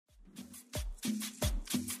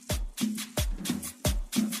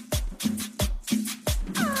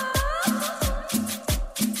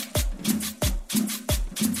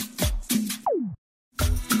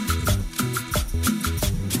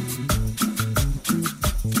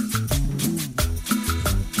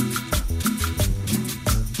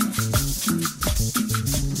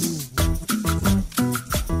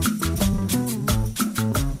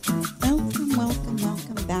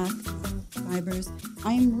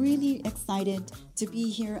really excited to be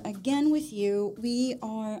here again with you. We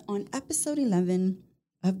are on episode 11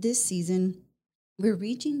 of this season. We're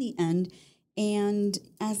reaching the end. And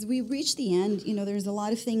as we reach the end, there's a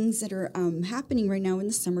lot of things that are happening right now in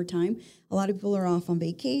the summertime. A lot of people are off on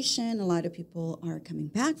vacation. A lot of people are coming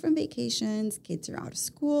back from vacations. Kids are out of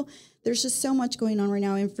school. There's just so much going on right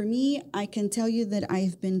now. And for me, I can tell you that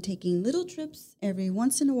I've been taking little trips every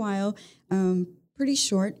once in a while, pretty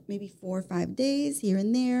short, maybe 4 or 5 days here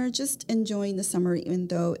and there, just enjoying the summer, even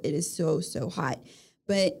though it is so hot.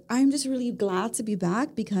 But I'm just really glad to be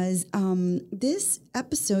back because this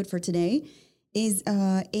episode for today is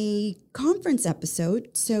a conference episode.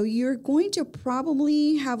 So you're going to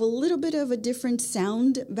probably have a little bit of a different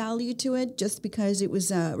sound value to it just because it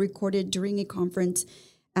was recorded during a conference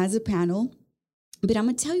as a panel. But I'm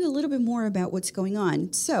going to tell you a little bit more about what's going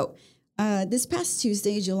on. So this past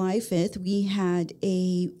Tuesday, July 5th, we had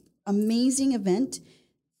a amazing event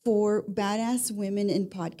for badass women in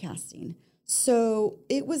podcasting. So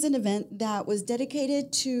it was an event that was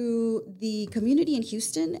dedicated to the community in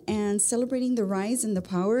Houston and celebrating the rise and the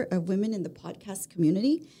power of women in the podcast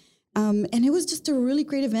community. And it was just a really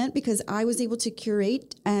great event because I was able to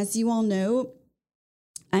curate. As you all know,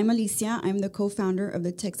 I'm Alicia. I'm the co-founder of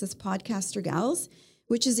the Texas Podcaster Gals,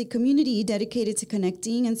 which is a community dedicated to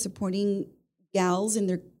connecting and supporting gals in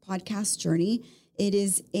their podcast journey. It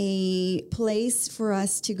is a place for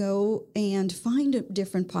us to go and find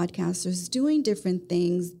different podcasters doing different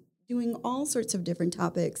things, doing all sorts of different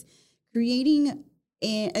topics, creating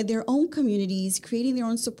their own communities, creating their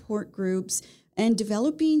own support groups, and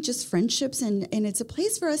developing just friendships. And it's a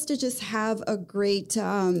place for us to just have a great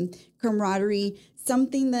camaraderie,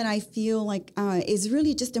 something that I feel like is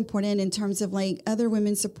really just important in terms of like other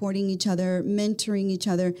women supporting each other, mentoring each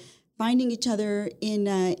other, finding each other in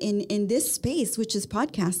this space, which is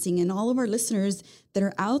podcasting. And all of our listeners that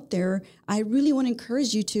are out there, I really want to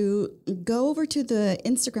encourage you to go over to the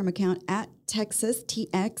Instagram account at Texas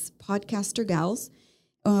TX Podcaster Gals,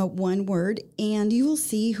 one word, and you will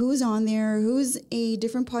see who is on there, who is a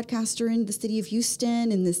different podcaster in the city of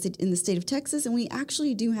Houston, in the state of Texas. And we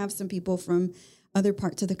actually do have some people from other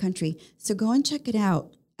parts of the country. So go and check it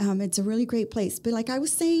out. It's a really great place. But like I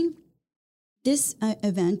was saying, this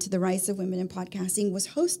event, The Rise of Women in Podcasting, was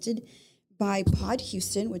hosted by Pod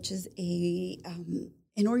Houston, which is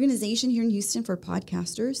an organization here in Houston for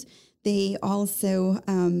podcasters. They also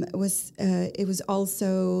it was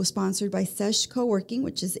also sponsored by Sesh Co-working,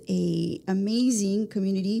 which is a amazing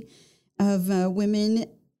community of women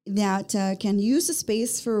that can use the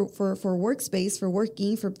space for workspace, for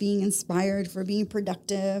working, for being inspired, for being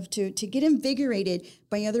productive, to get invigorated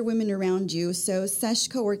by other women around you. So Sesh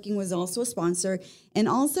Co-working was also a sponsor, and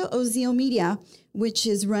also Ozil Media, which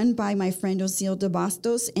is run by my friend Ozil de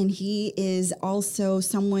Bastos, and he is also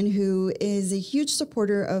someone who is a huge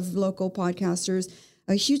supporter of local podcasters,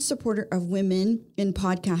 a huge supporter of women in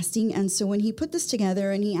podcasting. And so when he put this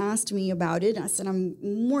together and he asked me about it, I said, I'm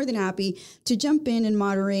more than happy to jump in and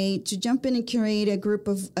moderate, to jump in and curate a group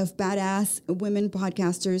of badass women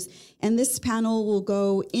podcasters. And this panel will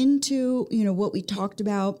go into, what we talked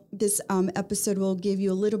about. This episode will give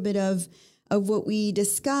you a little bit of what we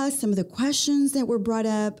discussed, some of the questions that were brought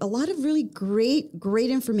up, a lot of really great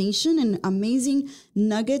information and amazing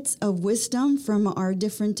nuggets of wisdom from our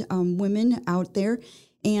different women out there.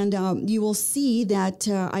 And you will see that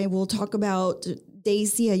I will talk about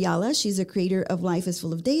Daisy Ayala. She's a creator of Life is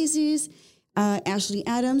Full of Daisies. Ashley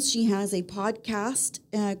Adams, she has a podcast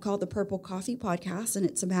called the Purple Coffee Podcast, and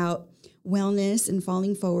it's about wellness and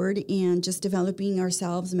falling forward and just developing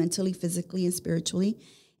ourselves mentally, physically, and spiritually.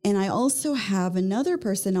 And I also have another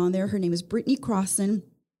person on there. Her name is Brittany Crossan,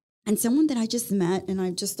 and someone that I just met and I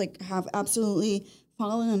just have absolutely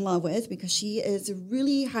fallen in love with because she is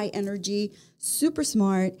really high energy, super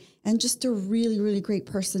smart, and just a really, really great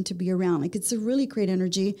person to be around. It's a really great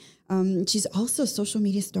energy. She's also a social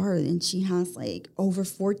media star, and she has over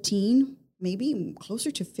 14, maybe closer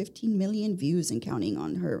to 15 million views and counting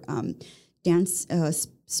on her dance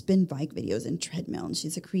spin bike videos and treadmill. And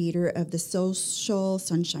she's a creator of the Social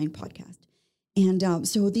Sunshine podcast. And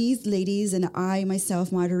so these ladies and I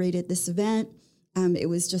myself moderated this event. It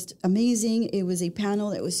was just amazing. It was a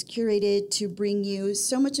panel that was curated to bring you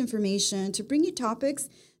so much information, to bring you topics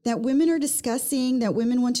that women are discussing, that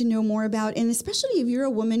women want to know more about. And especially if you're a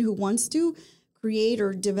woman who wants to create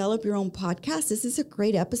or develop your own podcast, this is a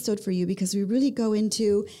great episode for you because we really go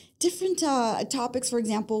into different topics. For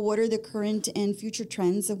example, what are the current and future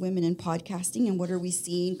trends of women in podcasting, and what are we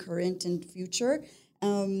seeing current and future,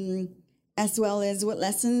 as well as what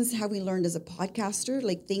lessons have we learned as a podcaster,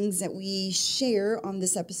 things that we share on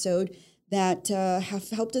this episode that have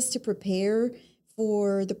helped us to prepare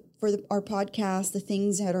for our podcast, the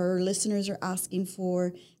things that our listeners are asking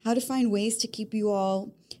for, how to find ways to keep you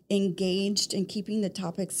all engaged and keeping the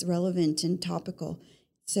topics relevant and topical.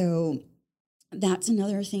 So that's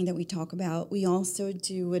another thing that we talk about. We also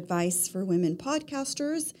do advice for women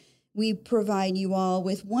podcasters. We provide you all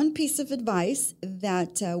with one piece of advice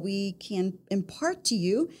that we can impart to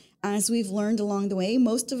you as we've learned along the way.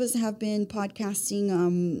 Most of us have been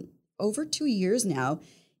podcasting over 2 years now.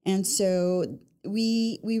 And so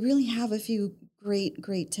we really have a few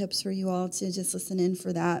great tips for you all to just listen in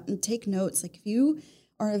for that and take notes. Like if you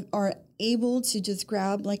are able to just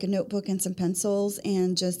grab like a notebook and some pencils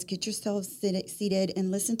and just get yourself seated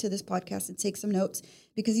and listen to this podcast and take some notes,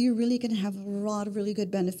 because you're really going to have a lot of really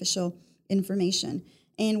good beneficial information.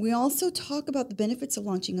 And we also talk about the benefits of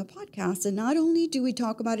launching a podcast. And not only do we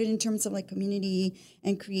talk about it in terms of like community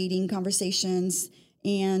and creating conversations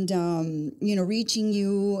and, reaching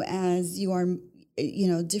you as you are,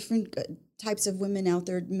 different types of women out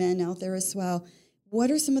there, men out there as well. What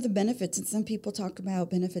are some of the benefits? And some people talk about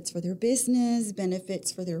benefits for their business, benefits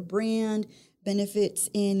for their brand, benefits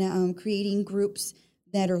in creating groups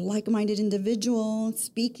that are like-minded individuals,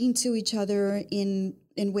 speaking to each other in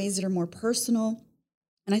ways that are more personal.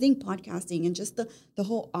 And I think podcasting and just the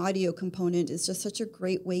whole audio component is just such a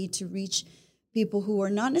great way to reach people who are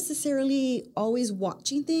not necessarily always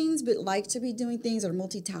watching things, but like to be doing things or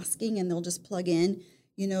multitasking, and they'll just plug in,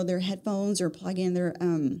 their headphones or plug in their,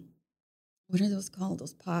 what are those called?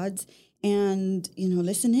 Those pods, and,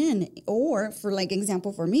 listen in. Or for like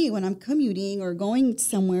example, for me, when I'm commuting or going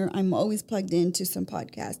somewhere, I'm always plugged into some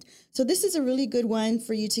podcast. So this is a really good one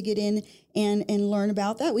for you to get in and learn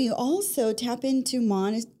about that. We also tap into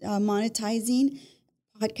monetizing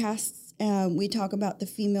podcasts. We talk about the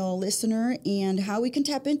female listener and how we can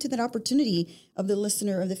tap into that opportunity of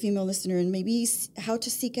the female listener, and maybe how to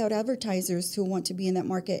seek out advertisers who want to be in that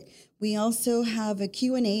market. We also have a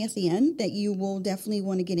Q&A at the end that you will definitely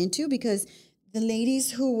want to get into, because the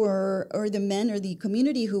ladies or the men or the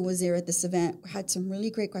community who was there at this event had some really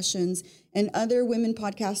great questions, and other women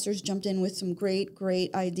podcasters jumped in with some great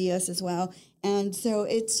ideas as well. And so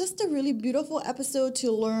it's just a really beautiful episode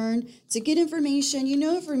to learn, to get information.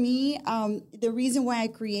 For me, the reason why I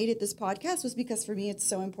created this podcast was because for me, it's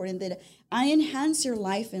so important that I enhance your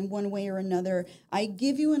life in one way or another. I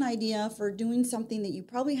give you an idea for doing something that you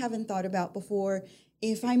probably haven't thought about before.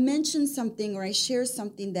 If I mention something or I share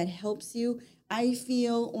something that helps you, I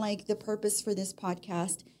feel like the purpose for this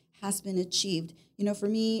podcast has been achieved. For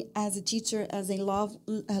me as a teacher, as a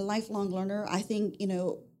lifelong learner, I think,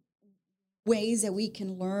 ways that we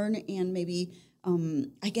can learn and maybe,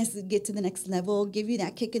 get to the next level, give you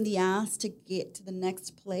that kick in the ass to get to the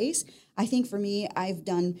next place. I think for me, I've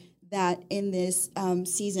done that in this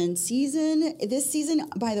season. This season,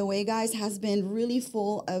 by the way, guys, has been really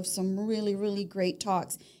full of some really, really great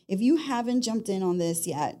talks. If you haven't jumped in on this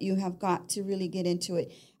yet, you have got to really get into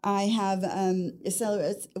it. I have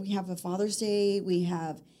we have a Father's Day. We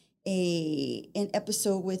have an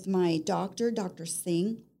episode with my doctor, Dr.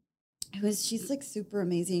 Singh. She's like super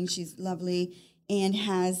amazing. She's lovely and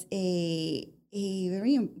has a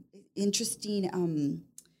very interesting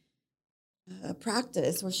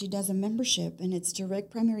practice where she does a membership, and it's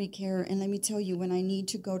direct primary care. And let me tell you, when I need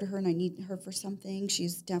to go to her and I need her for something,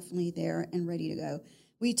 she's definitely there and ready to go.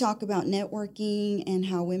 We talk about networking and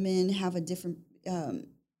how women have a different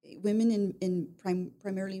women in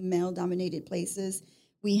primarily male-dominated places.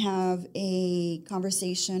 We have a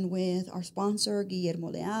conversation with our sponsor, Guillermo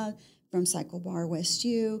Leal, from Cycle Bar West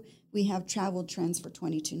U. We have travel trends for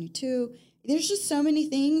 2022. There's just so many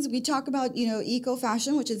things. We talk about, eco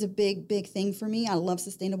fashion, which is a big thing for me. I love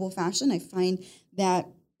sustainable fashion. I find that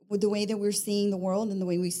with the way that we're seeing the world and the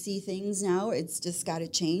way we see things now, it's just got to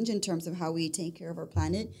change in terms of how we take care of our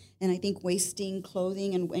planet. And I think wasting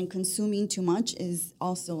clothing and consuming too much is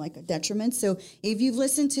also like a detriment. So if you've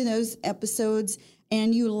listened to those episodes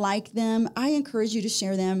and you like them, I encourage you to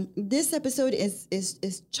share them. This episode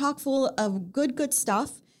is chock full of good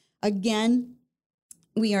stuff. Again,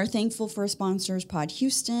 we are thankful for our sponsors, Pod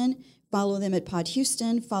Houston. Follow them at Pod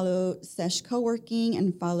Houston. Follow Sesh Co-working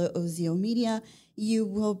and follow Ozio Media. You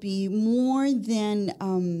will be more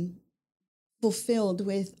than fulfilled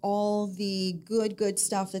with all the good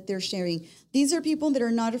stuff that they're sharing. These are people that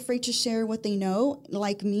are not afraid to share what they know.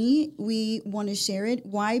 Like me, we want to share it.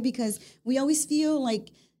 Why? Because we always feel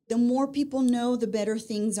like the more people know, the better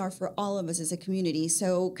things are for all of us as a community.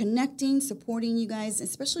 So connecting, supporting you guys,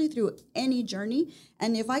 especially through any journey.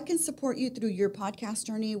 And if I can support you through your podcast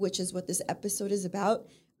journey, which is what this episode is about,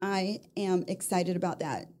 I am excited about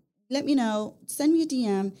that. Let me know, send me a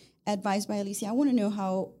DM, Advised by Alicia. I want to know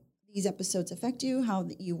how these episodes affect you, how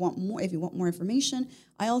you want more, if you want more information.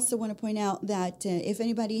 I also want to point out that if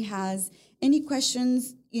anybody has any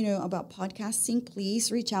questions, about podcasting, please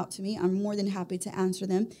reach out to me. I'm more than happy to answer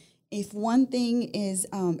them. If one thing is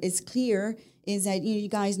clear, is that you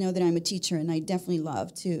guys know that I'm a teacher, and I definitely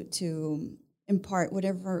love to impart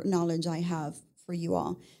whatever knowledge I have for you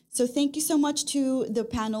all. So thank you so much to the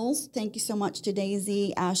panels. Thank you so much to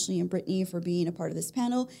Daisy, Ashley, and Brittany for being a part of this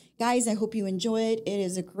panel. Guys, I hope you enjoy it. It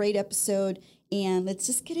is a great episode, and let's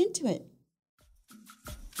just get into it.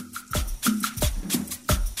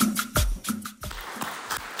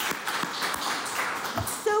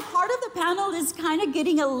 So part of the panel is kind of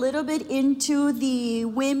getting a little bit into the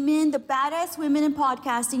badass women in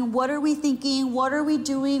podcasting. What are we thinking? What are we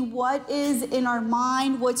doing? What is in our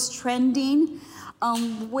mind? What's trending?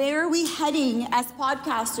 Where are we heading as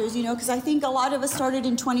podcasters? Because I think a lot of us started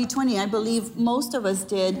in 2020. I believe most of us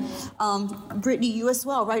did. Brittany, you as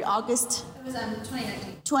well, right? August? It was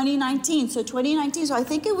 2019. 2019. So 2019. So I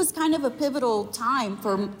think it was kind of a pivotal time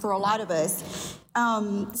for a lot of us.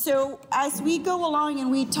 So as we go along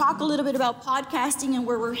and we talk a little bit about podcasting and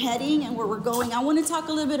where we're heading and where we're going, I want to talk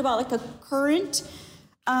a little bit about like a current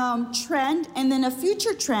trend and then a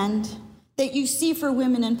future trend that you see for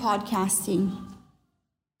women in podcasting.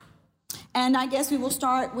 And I guess we will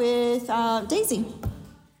start with Daisy.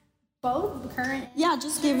 Both current. Yeah,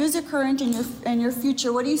 just give us a current and your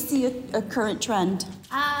future. What do you see a current trend?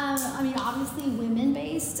 Obviously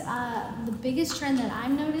women-based. The biggest trend that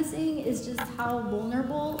I'm noticing is just how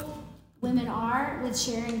vulnerable women are with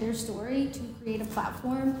sharing their story to create a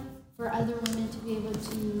platform for other women to be able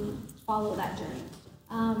to follow that journey.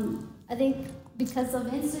 I think because of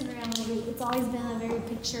Instagram, it's always been a very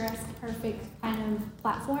picturesque, perfect kind of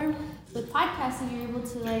platform. With podcasting, you're able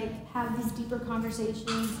to have these deeper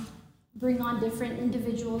conversations, bring on different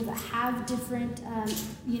individuals that have different,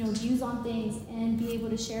 views on things, and be able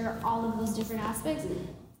to share all of those different aspects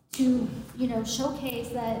to, showcase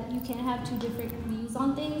that you can have two different views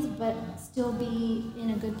on things, but still be in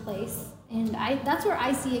a good place. And that's where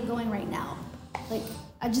I see it going right now.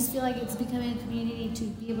 I just feel like it's becoming a community to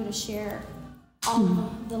be able to share all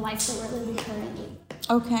of the life that we're living currently.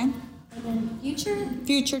 Okay. And then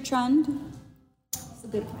future trend. It's a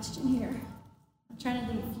good question here. I'm trying to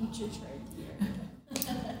think future trend here.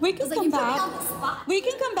 We can come back. We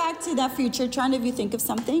can come back to that future trend if you think of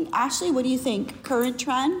something. Ashley, what do you think? Current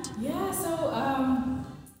trend? Yeah. So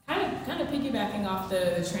kind of piggybacking off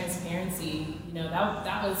the transparency.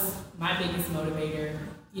 That was my biggest motivator.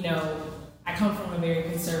 I come from a very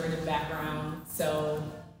conservative background, so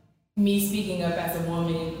me speaking up as a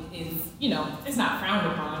woman is, it's not frowned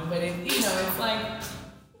upon, but it's like,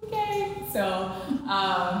 okay. So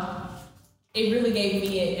it really gave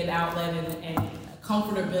me an outlet and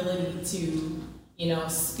comfortability to,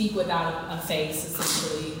 speak without a face,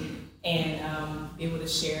 essentially, and be able to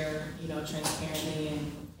share, transparently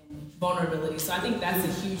and vulnerability. So I think that's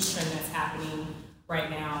a huge trend that's happening right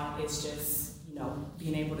now. It's just,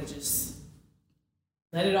 being able to just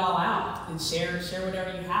let it all out and share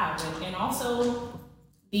whatever you have. And also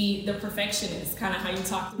the perfectionist, kind of how you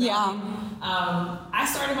talked about. Yeah. I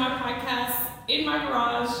started my podcast in my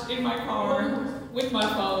garage, in my car, with my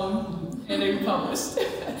phone, and they were published.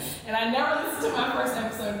 And I never listened to my first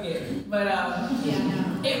episode again. But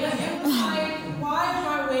it was like, why am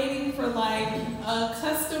I waiting for a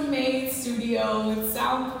custom-made studio with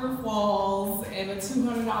soundproof walls and a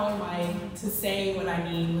 $200 mic to say what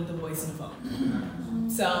I need with the voice and phone?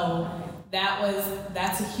 So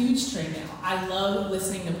that's a huge trend now. I love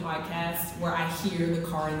listening to podcasts where I hear the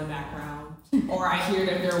car in the background, or I hear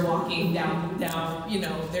that they're walking down,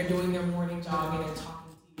 they're doing their morning jog and they're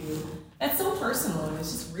talking to you. That's so personal and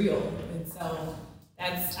it's just real. And so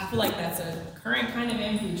I feel like that's a current kind of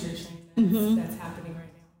and future trend that's happening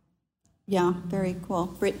right now. Yeah, very cool.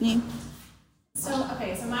 Brittany? So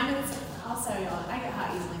mine is, I'll show y'all. I get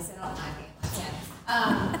hot easily, so don't mind me.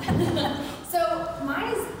 So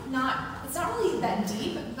mine is it's not really that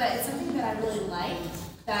deep, but it's something that I really like,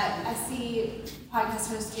 that I see podcast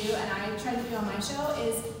hosts do, and I try to do on my show,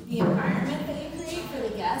 is the environment that you create for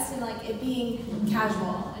the guests, and it being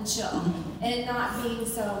casual and chill, and it not being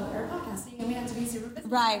so, we're podcasting and we have to be super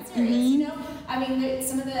business Right. serious,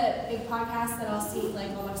 some of the big podcasts that I'll see,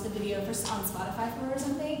 I'll watch the video on Spotify or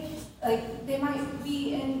something, they might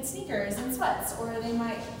be in sneakers and sweats, or they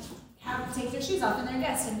might take their shoes off and their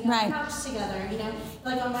guests and be on the couch together,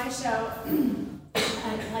 on my show,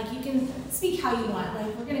 you can speak how you want.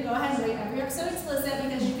 We're going to go ahead and rate every episode explicit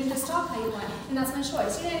because you can just talk how you want, and that's my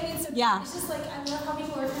choice. You know what I mean? So it's just I love how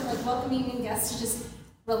people are kind of welcoming in guests to just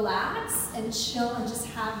relax and chill and just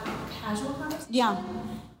have a casual conversation. Yeah.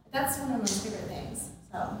 That's one of my favorite things.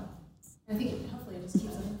 So I think hopefully it just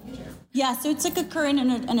keeps up in the future. Yeah, so it's like a current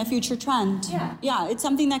and a future trend. Yeah. Yeah, it's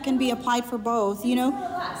something that can be applied for both, you know? It's more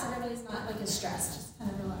relaxed. Everybody's not like as stressed. Just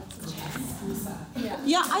kind of relax and chat. Yeah.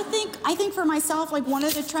 Yeah, I think for myself, like one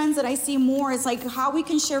of the trends that I see more is like how we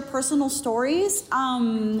can share personal stories,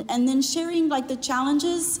 and then sharing like the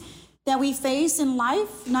challenges that we face in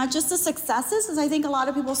life, not just the successes, because I think a lot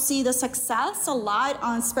of people see the success a lot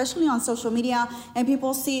on, especially on social media, and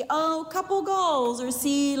people see, oh, couple goals, or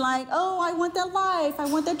see like, oh, I want that life, I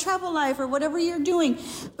want that travel life, or whatever you're doing.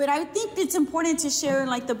 But I think it's important to share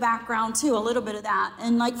like the background too, a little bit of that.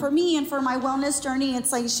 And like for me and for my wellness journey,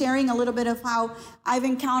 it's like sharing a little bit of how I've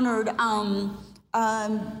encountered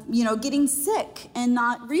getting sick and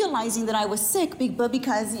not realizing that I was sick, but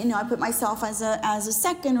because, I put myself as a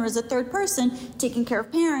second or as a third person, taking care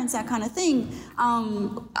of parents, that kind of thing.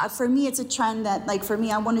 For me, it's a trend that, like, for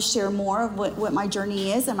me, I want to share more of what my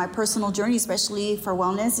journey is and my personal journey, especially for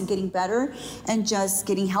wellness and getting better and just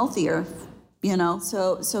getting healthier,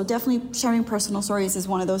 So definitely sharing personal stories is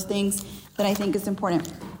one of those things that I think is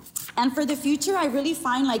important. And for the future, I really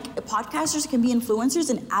find like podcasters can be influencers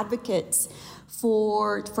and advocates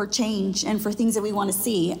for change and for things that we want to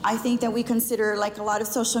see. I think that we consider like a lot of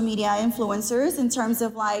social media influencers in terms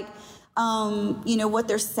of like, what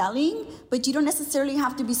they're selling, but you don't necessarily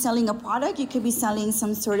have to be selling a product. You could be selling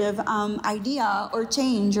some sort of idea or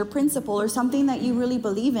change or principle or something that you really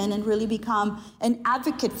believe in and really become an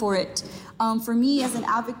advocate for it. For me, as an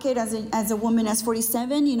advocate, as a woman, as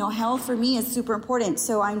 47, health for me is super important.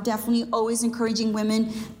 So I'm definitely always encouraging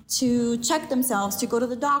women to check themselves, to go to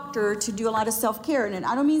the doctor, to do a lot of self-care. And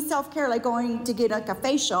I don't mean self-care like going to get like a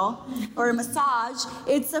facial or a massage.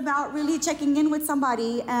 It's about really checking in with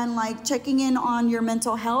somebody and like checking in on your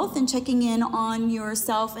mental health and checking in on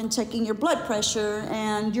yourself and checking your blood pressure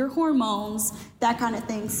and your hormones, that kind of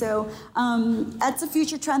thing. So that's a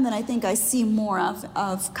future trend that I think I see more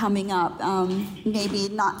of coming up. Maybe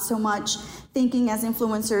not so much thinking as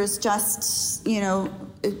influencers, just,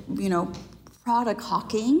 product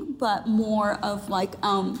hawking, but more of like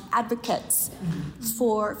advocates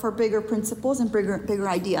for bigger principles and bigger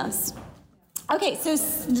ideas. Okay, so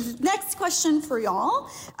next question for y'all.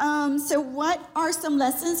 So what are some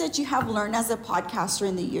lessons that you have learned as a podcaster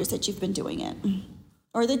in the years that you've been doing it?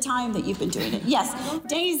 Or the time that you've been doing it? Yes,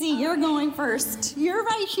 Daisy, you're going first. You're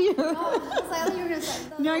right here.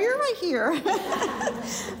 No, you're right here.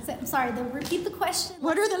 I'm sorry, repeat the question.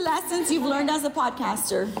 What are the lessons you've learned as a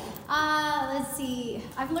podcaster? Let's see.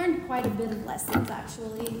 I've learned quite a bit of lessons,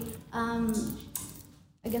 actually.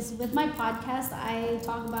 I guess with my podcast, I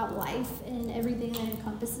talk about life and everything that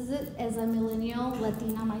encompasses it as a millennial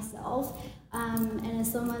Latina myself. And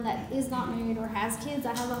as someone that is not married or has kids,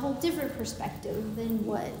 I have a whole different perspective than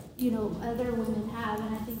what, other women have.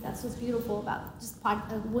 And I think that's what's beautiful about just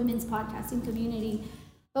women's podcasting community.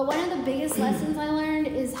 But one of the biggest lessons I learned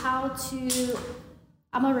is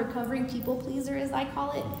I'm a recovering people pleaser, as I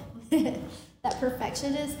call it, that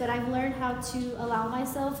perfectionist, but I've learned how to allow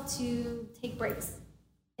myself to take breaks.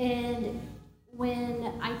 And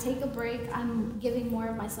when I take a break, I'm giving more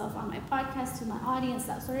of myself on my podcast to my audience,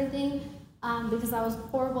 that sort of thing. Because I was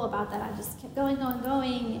horrible about that. I just kept going,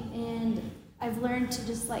 and I've learned to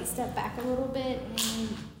just like step back a little bit and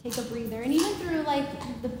take a breather. And even through like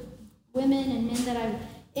the women and men that I've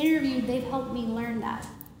interviewed, they've helped me learn that,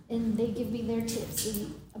 and they give me their tips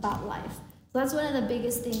about life. So that's one of the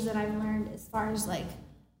biggest things that I've learned as far as like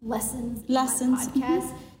lessons in my podcast.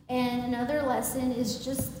 Mm-hmm. And another lesson is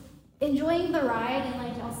just enjoying the ride. And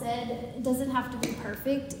like y'all said, it doesn't have to be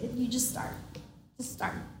perfect. You just start.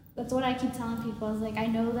 That's what I keep telling people. I was like, I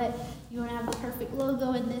know that you want to have the perfect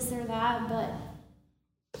logo and this or that, but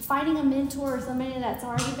finding a mentor or somebody that's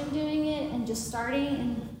already been doing it and just starting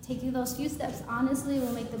and taking those few steps, honestly,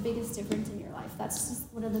 will make the biggest difference in your life. That's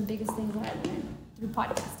just one of the biggest things that I learned through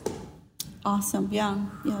podcasting. Awesome. Yeah,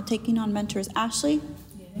 taking on mentors. Ashley?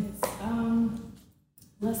 Yes.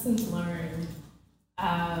 Lessons learned.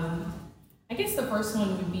 I guess the first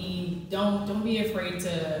one would be don't be afraid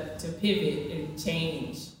to pivot and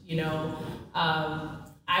change.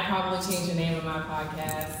 I probably changed the name of my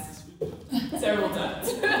podcast several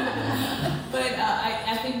times. But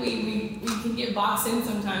I think we can get boxed in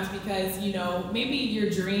sometimes because, maybe your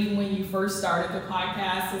dream when you first started the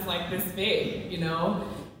podcast is like this big,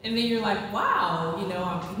 and then you're like, wow,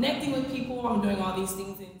 I'm connecting with people, I'm doing all these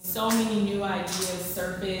things, and so many new ideas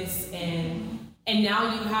surface, and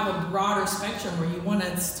now you have a broader spectrum where you want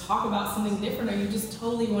to talk about something different, or you just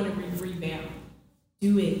totally want to revamp.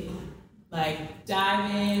 Do it. Like, dive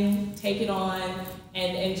in, take it on,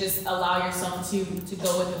 and just allow yourself to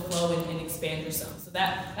go with the flow and expand yourself. So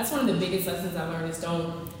that's one of the biggest lessons I've learned is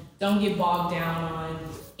don't get bogged down on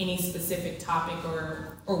any specific topic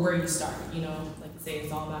or where you start. You know, like I say,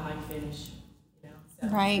 it's all about how you finish. You know, so.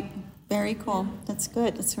 Right. Very cool. That's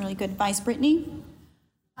good. That's really good advice. Brittany?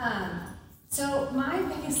 So my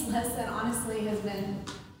biggest lesson, honestly, has been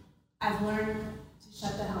I've learned to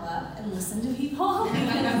shut the hell up and listen to people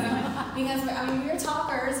because I mean we're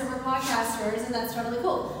talkers and we're podcasters and that's totally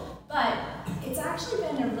cool. But it's actually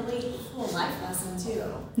been a really cool life lesson too.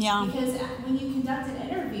 Yeah. Because when you conduct an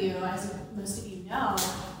interview, as most of you know,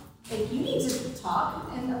 like you need to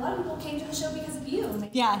talk, and a lot of people came to the show because of you. Maybe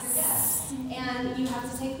Yes. you're guests. And you have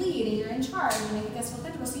to take lead, and you're in charge, and make the guests feel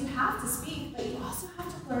comfortable. So you have to speak, but you also have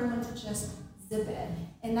to learn when to just zip it.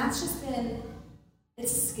 And that's just been,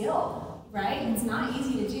 it's a skill, right? It's not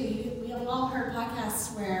easy to do. We have all heard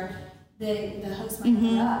podcasts where the host might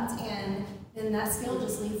interrupt, and then that skill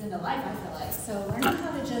just leads into life, I feel like. So learning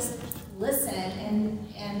how to just listen and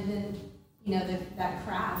then, you know, that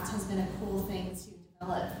craft has been a cool thing to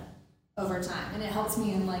develop over time, and it helps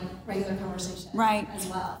me in like regular conversation Right. as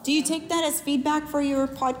well. Do you take that as feedback for your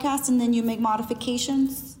podcast and then you make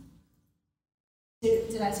modifications?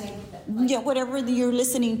 Did I take that? Yeah, whatever you're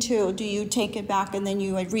listening to, do you take it back and then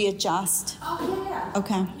you readjust? Oh yeah.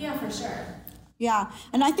 Okay. Yeah, for sure. Yeah,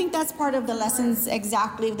 and I think that's part of the lessons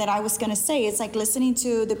exactly that I was going to say. It's like listening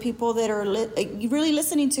to the people that are really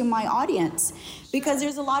listening to my audience, because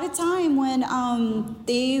there's a lot of time when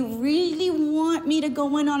they really want me to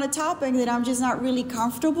go in on a topic that I'm just not really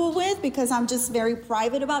comfortable with because I'm just very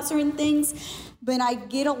private about certain things. But I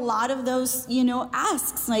get a lot of those, you know,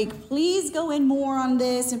 asks like, please go in more on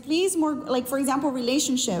this, and please more, like, for example,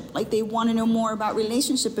 relationship, like they want to know more about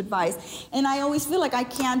relationship advice. And I always feel like I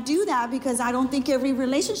can't do that because I don't think every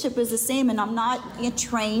relationship is the same, and I'm not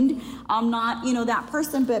trained. I'm not, you know, that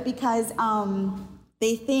person, but because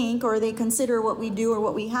they think or they consider what we do or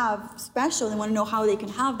what we have special, they want to know how they can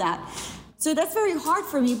have that. So that's very hard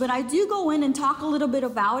for me, but I do go in and talk a little bit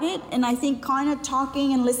about it, and I think kind of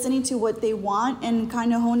talking and listening to what they want and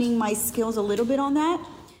kind of honing my skills a little bit on that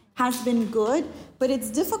has been good, but it's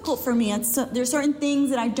difficult for me. There's certain things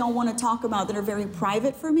that I don't want to talk about that are very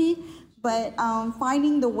private for me, but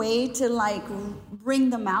finding the way to like bring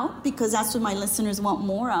them out, because that's what my listeners want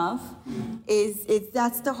more of,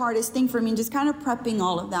 that's the hardest thing for me, just kind of prepping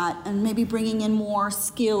all of that and maybe bringing in more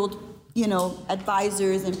skilled, you know,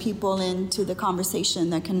 advisors and people into the conversation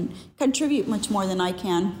that can contribute much more than I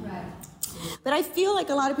can. Right. But I feel like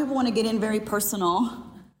a lot of people want to get in very personal.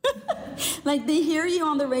 Like they hear you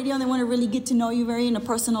on the radio and they want to really get to know you very in a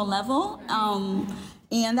personal level.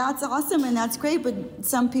 And that's awesome and that's great, but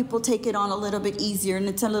some people take it on a little bit easier and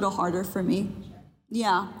it's a little harder for me.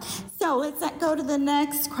 Yeah. So let's go to the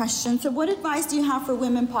next question. So what advice do you have for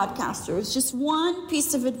women podcasters? Just one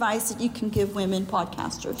piece of advice that you can give women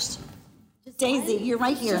podcasters. Daisy, you're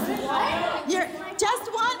right here. You're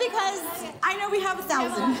just one, because I know we have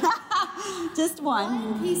 1,000. Just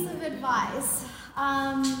one. One piece of advice.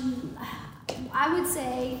 I would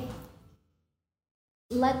say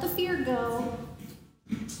let the fear go.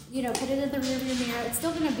 You know, put it in the rearview mirror. It's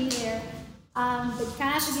still going to be there. But you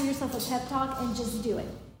kind of have to give yourself a pep talk and just do it.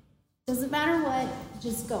 Doesn't matter what,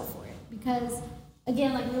 just go for it. Because,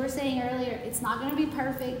 again, like we were saying earlier, it's not going to be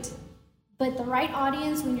perfect. But the right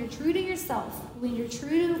audience, when you're true to yourself, when you're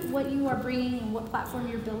true to what you are bringing and what platform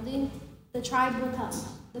you're building, the tribe will come.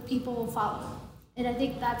 The people will follow. And I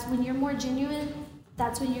think that's when you're more genuine,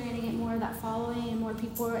 that's when you're going to get more of that following and more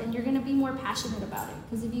people, and you're going to be more passionate about it.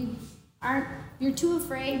 Because if you're too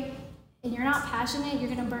afraid and you're not passionate, you're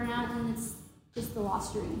going to burn out, and it's just the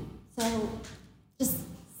lost dream. So just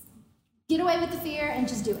get away with the fear and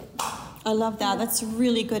just do it. I love that. That's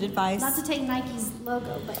really good advice. Not to take Nike's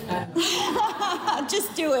logo, but you know.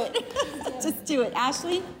 Just do it. Just do it.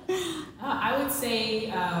 Ashley? I would say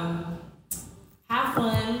have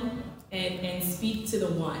fun and speak to the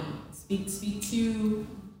one. Speak to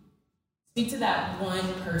that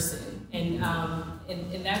one person.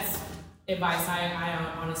 And that's advice I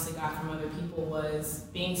honestly got from other people, was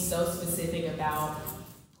being so specific about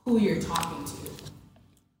who you're talking to.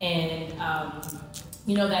 And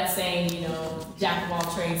you know that saying, you know, jack of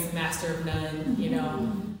all trades, master of none, you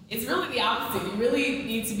know. It's really the opposite. You really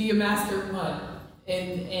need to be a master of one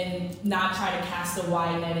and not try to cast a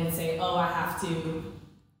wide net and say, oh, I have to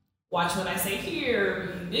watch what I say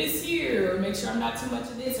here, this here, or make sure I'm not too much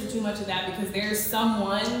of this or too much of that, because there's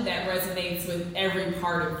someone that resonates with every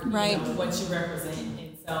part of right. You know, what you represent.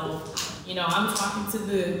 And so, you know, I'm talking to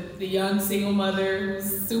the young single mother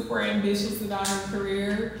who's super ambitious about her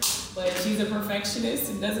career, but she's a perfectionist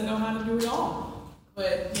and doesn't know how to do it all.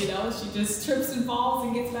 but you know, she just trips and falls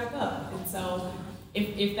and gets back up. And so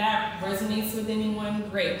if that resonates with anyone,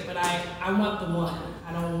 great, but I want the one.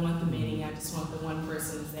 I don't want the many. I just want the one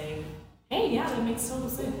person saying, hey, yeah, that makes total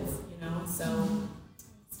sense, you know? So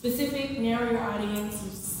specific, narrow your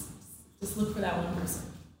audience, just look for that one person.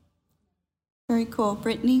 Very cool.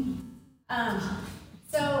 Brittany?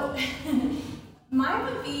 So mine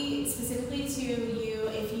would be specifically to you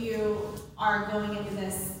if you are going into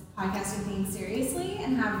this podcasting thing seriously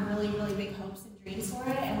and have really, really big hopes and dreams for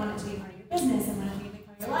it and want it to be a part of your business and want it to be a big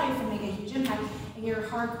part of your life and make a huge impact, and you're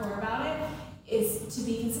hardcore about it, is to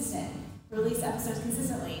be consistent. Release episodes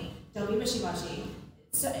consistently. Don't be wishy-washy.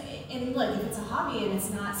 So, and look, if it's a hobby and it's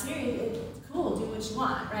not serious, it's cool, do what you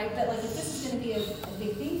want, right? But like if this is going to be a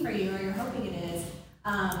big thing for you, or you're hoping it is,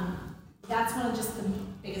 that's one of just the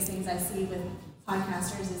biggest things I see with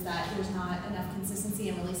podcasters, is that there's not enough consistency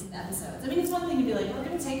in releasing the episodes. I mean, it's one thing to be like, we're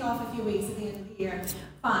going to take off a few weeks at the end of the year,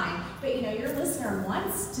 fine. But you know, your listener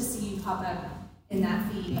wants to see you pop up in that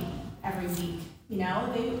feed every week. You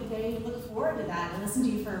know, they look forward to that and listen to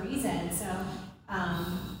you for a reason. So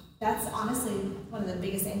that's honestly one of the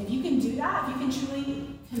biggest things. If you can do that, if you can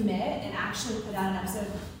truly commit and actually put out an episode,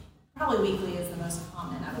 probably weekly is the most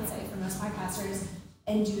common, I would say, for most podcasters,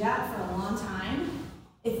 and do that for a long time,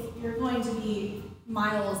 you're going to be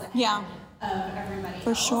miles ahead of everybody else.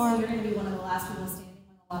 For sure. You're going to be one of the last people standing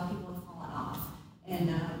when a lot of people have fallen off.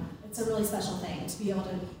 And it's a really special thing to be able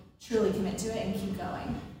to truly commit to it and keep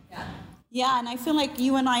going. Yeah. Yeah, and I feel like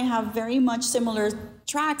you and I have very much similar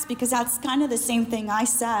tracks, because that's kind of the same thing I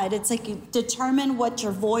said. It's like you determine what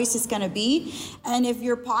your voice is going to be, and if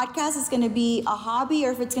your podcast is going to be a hobby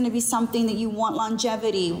or if it's going to be something that you want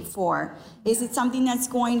longevity for. Is it something that's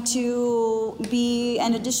going to be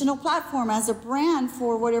an additional platform as a brand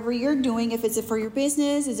for whatever you're doing? If it's for your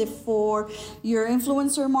business, is it for your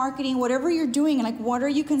influencer marketing, whatever you're doing, and like what are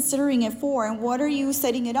you considering it for, and what are you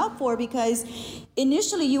setting it up for? Because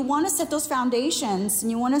initially you want to set those foundations, and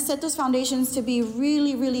you want to set those foundations to be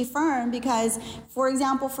really, really firm, because, for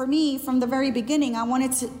example, for me, from the very beginning, I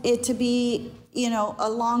wanted it to be, you know, a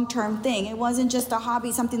long-term thing. It wasn't just a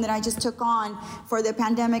hobby, something that I just took on for the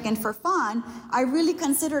pandemic and for fun. I really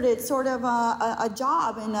considered it sort of a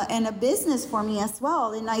job and a business for me as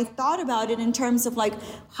well. And I thought about it in terms of like,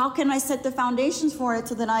 how can I set the foundations for it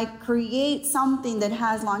so that I create something that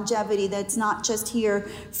has longevity, that's not just here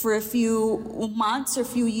for a few months or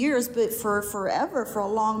few years, but for forever, for a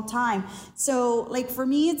long time. So like for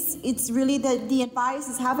me, it's really the advice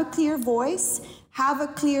is have a clear voice, have a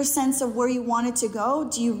clear sense of where you want it to go.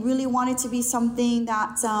 Do you really want it to be something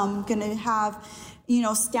that's going to have, you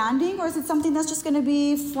know, standing, or is it something that's just going to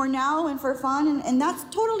be for now and for fun? And that's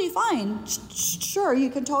totally fine. Sure, you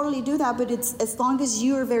can totally do that, but it's as long as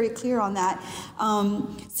you are very clear on that.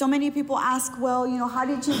 So many people ask, well, you know, how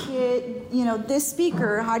did you get, you know, this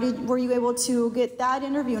speaker? Were you able to get that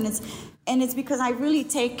interview? And it's because I really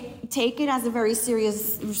take it as a very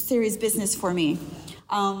serious business for me.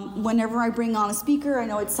 Whenever I bring on a speaker, I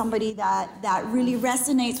know it's somebody that really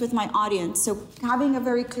resonates with my audience. So having a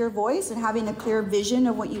very clear voice and having a clear vision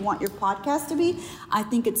of what you want your podcast to be, I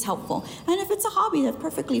think it's helpful. And if it's a hobby, that's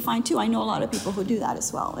perfectly fine too. I know a lot of people who do that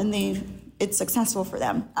as well, and it's successful for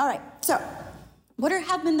them. All right, so what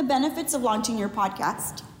have been the benefits of launching your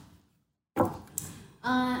podcast?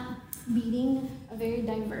 Meeting a very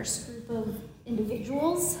diverse group of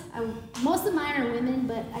individuals. Most of mine are women,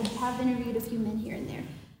 but I have interviewed a few men here and there.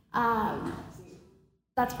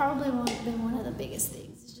 That's probably been one of the biggest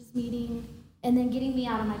things, is just meeting and then getting me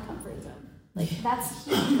out of my comfort zone. Like that's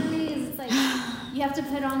huge for me. Is it's like you have to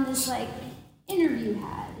put on this like interview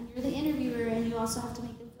hat, and you're the interviewer, and you also have to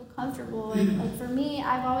make them feel comfortable. And like for me,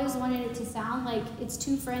 I've always wanted it to sound like it's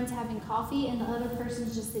two friends having coffee, and the other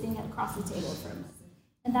person's just sitting across the table from us.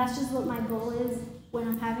 And that's just what my goal is when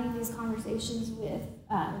I'm having these conversations with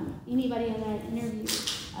anybody that I interview.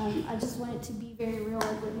 I just want it to be very real,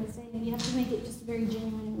 like what you're saying. And you have to make it just very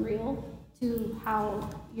genuine and real to how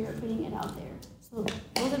you're putting it out there. So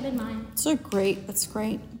those have been mine. That's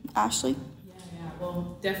great. Ashley? Yeah.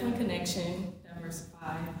 Well, definitely connection,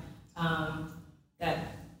 diversify.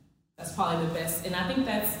 That's probably the best. And I think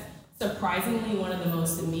that's surprisingly one of the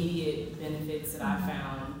most immediate benefits that I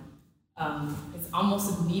found. It's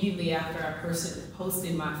almost immediately after I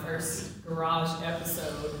posted my first garage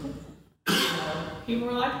episode. You know, people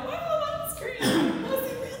were like, "Wow, that was great! Was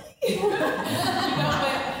it really?"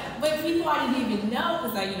 but people I didn't even know,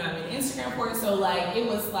 because I have an Instagram for it. So like, it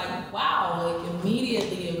was like, wow! Like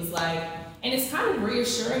immediately, it was like, and it's kind of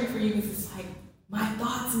reassuring for you, because it's like, my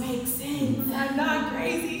thoughts make sense. I'm not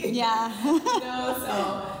crazy. Yeah.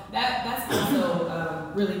 So that's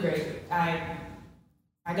also really great.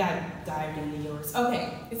 I got dived into yours.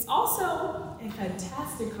 Okay, it's also a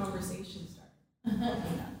fantastic conversation starter.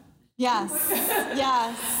 Yes.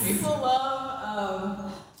 Yes. People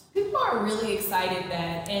love, people are really excited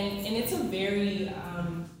that, and it's a very,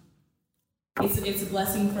 it's a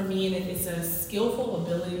blessing for me, and it's a skillful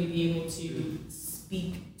ability to be able to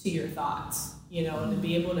speak to your thoughts, you know, to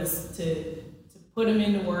be able to put them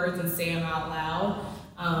into words and say them out loud.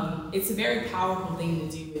 It's a very powerful thing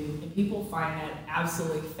to do, and people find that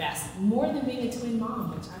absolutely fascinating, more than being a twin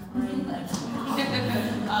mom, which I find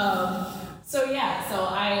so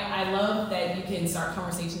I love that you can start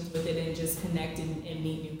conversations with it and just connect and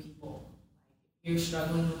meet new people. If you're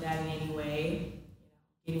struggling with that in any way,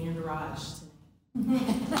 get in your garage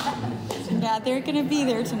tonight. Yeah, they're going to be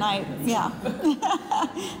there tonight. Yeah.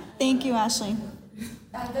 Thank you, Ashley.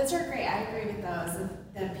 Those are great. I agree with those.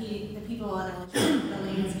 The people and the relationship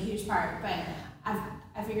building is a huge part, but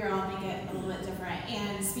I figure I'll make it a little bit different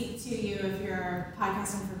and speak to you if you're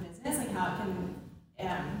podcasting for business, like how it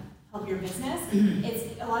can help your business.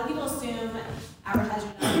 It's a lot of people assume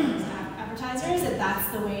advertisers that that's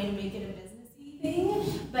the way to make it a businessy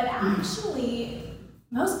thing, but actually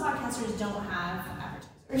most podcasters don't have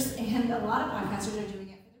advertisers, and a lot of podcasters are doing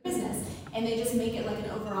it for their business, and they just make it like an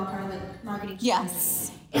overall part of the marketing strategy.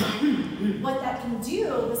 Yes. And what that can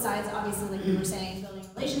do, besides obviously, like you were saying, building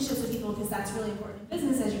relationships with people, because that's really important in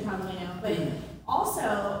business, as you probably know, but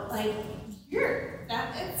also, like,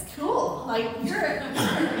 it's cool. Like, you're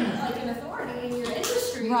like an authority in your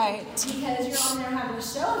industry. Right. Because you're on there having a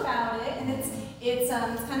show about it, and it's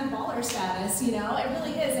kind of baller status, you know? It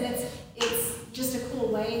really is, and it's just a cool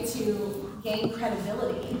way to gain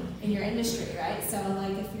credibility in your industry, right? So,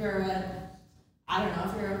 like, if you're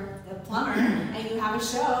if you're a plumber and you have a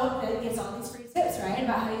show that gives all these free tips, right,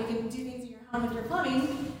 about how you can do things in your home with your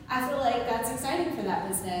plumbing, I feel like that's exciting for that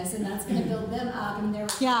business, and that's going to build them up and their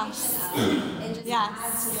reputation up, and just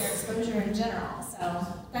add to their exposure in general. So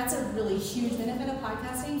that's a really huge benefit of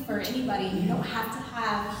podcasting for anybody. You don't have to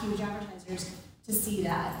have huge advertisers to see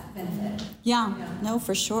that benefit. Yeah, no,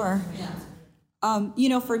 for sure. Yeah.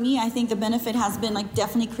 For me, I think the benefit has been like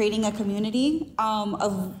definitely creating a community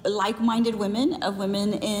of like-minded women, of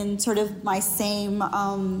women in sort of my same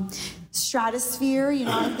stratosphere.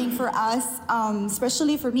 I think for us,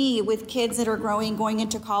 especially for me with kids that are growing, going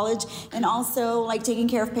into college, and also like taking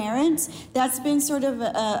care of parents, that's been sort of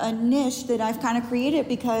a niche that I've kind of created,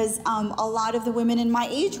 because a lot of the women in my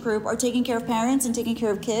age group are taking care of parents and taking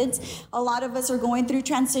care of kids. A lot of us are going through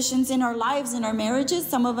transitions in our lives, in our marriages.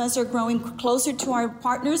 Some of us are growing closer to our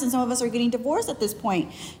partners, and some of us are getting divorced at this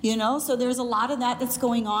point, so there's a lot of that's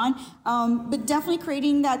going on, but definitely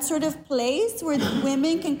creating that sort of place where the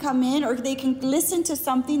women can come in, or they can listen to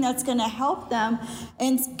something that's going to help them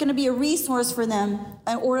and it's going to be a resource for them,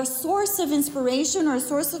 or a source of inspiration, or a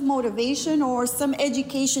source of motivation, or some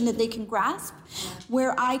education that they can grasp,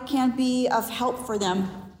 where I can be of help for them,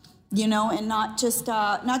 and not just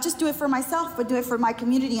do it for myself, but do it for my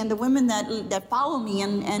community and the women that follow me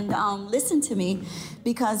and listen to me,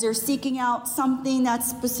 because they're seeking out something that's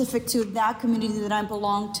specific to that community that I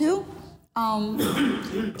belong to.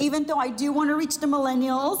 Even though I do want to reach the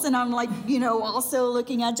millennials, and I'm like, also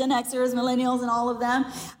looking at Gen Xers, millennials, and all of them,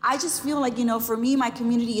 I just feel like, for me, my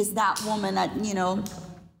community is that woman that,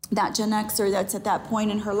 that Gen Xer that's at that point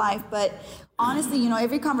in her life. But honestly,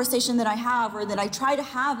 every conversation that I have, or that I try to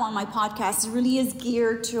have on my podcast, really is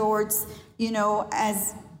geared towards,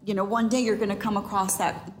 as, one day you're going to come across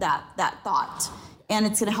that thought, and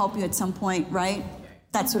it's going to help you at some point, right?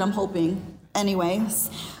 That's what I'm hoping. Anyways,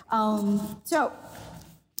 so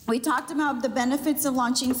we talked about the benefits of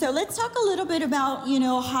launching. So let's talk a little bit about,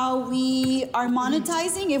 how we are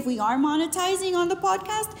monetizing, if we are monetizing on the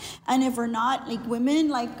podcast, and if we're not. Like women,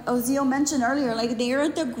 like Ozio mentioned earlier, like they're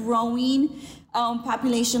the growing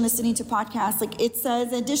population listening to podcasts. Like it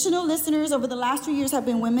says, additional listeners over the last 2 years have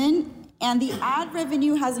been women, and the ad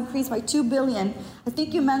revenue has increased by $2 billion. I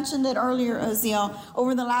think you mentioned it earlier, Ozio,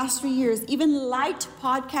 over the last 3 years. Even liked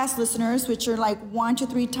podcast listeners, which are like 1 to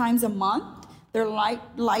 3 times a month, they're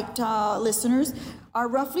liked listeners, are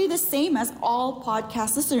roughly the same as all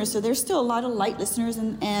podcast listeners. So there's still a lot of light listeners,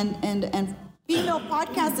 and female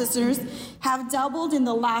podcast listeners have doubled in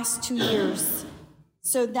the last 2 years.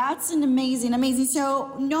 So that's an amazing.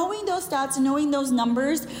 So knowing those stats and knowing those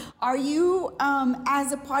numbers, are you,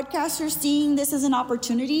 as a podcaster, seeing this as an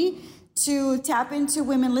opportunity to tap into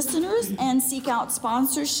women listeners and seek out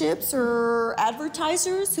sponsorships or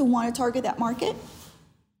advertisers who want to target that market?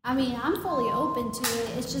 I mean, I'm fully open to it.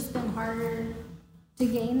 It's just been harder to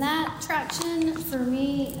gain that traction for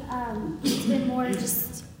me. It's been more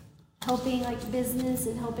just helping like business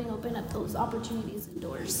and helping open up those opportunities and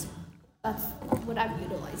doors. That's what I've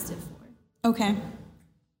utilized it for. Okay.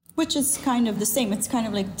 Which is kind of the same. It's kind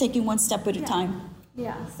of like taking one step at a time.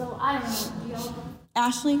 Yeah, so I don't know. Do y'all?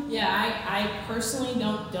 Ashley? Yeah, I personally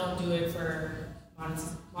don't do it for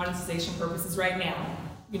monetization purposes right now.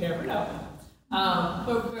 You never know.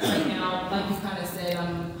 But right now, like you kind of said,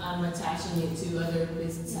 I'm attaching it to other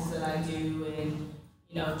businesses that I do, and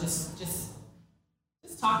you know, just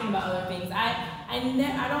talking about other things.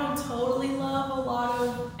 I don't totally love a lot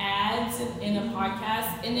of ads in a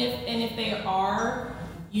podcast, and if they are,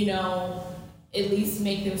 you know, at least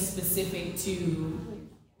make them specific to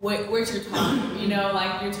what you're talking. You know,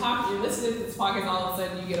 like you're listening to this podcast, all of a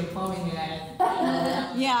sudden you get a plumbing ad.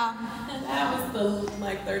 Yeah. That was the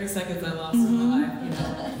 30 seconds I lost in my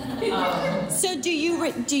life, you know. So do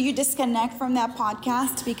you disconnect from that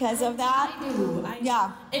podcast because of that? I do.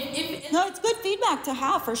 Yeah. No, it's good feedback to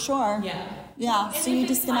have for sure. Yeah. Yeah. And So you if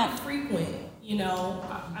it's disconnect. not frequent, you know.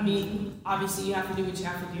 I mean, obviously you have to do what you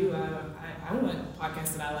have to do. I want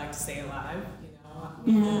podcasts that I like to stay alive,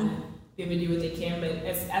 you know. And people do what they can, but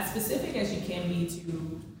as specific as you can be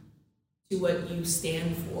to what you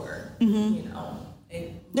stand for, you know.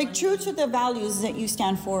 Like true to the values that you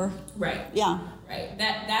stand for. Right. Yeah. Right.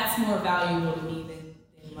 That's more valuable to me than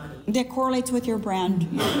money. That correlates with your brand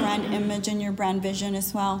image and your brand vision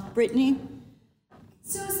as well. Brittany?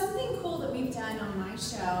 So something cool that we've done on my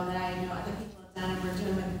show that I know other people have done and we're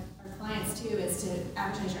doing with our clients too is to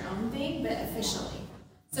advertise your own thing, but officially.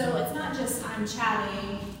 So it's not just I'm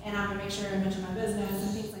chatting and I'm gonna make sure I mention my business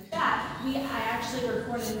and things like that. I actually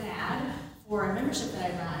recorded an ad for a membership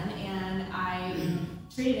that I run, and I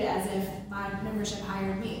treated it as if my membership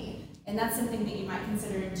hired me. And that's something that you might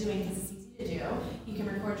consider doing because it's easy to do. You can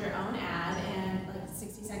record your own ad in like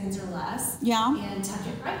 60 seconds or less. Yeah. And tuck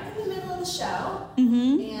it right in the middle of the show.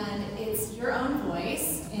 And it's your own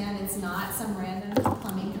voice, and it's not some random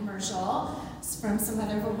plumbing commercial from some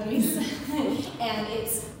other voice. And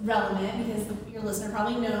it's relevant because your listener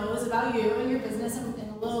probably knows about you and your business in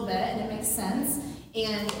a little bit, and it makes sense.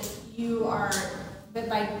 And you are, but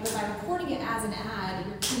by recording it as an ad,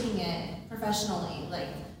 you're treating it professionally, like,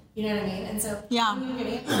 you know what I mean? And so Yeah. when you're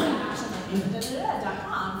getting into the action, like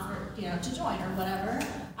 .com for, you know, to join or whatever,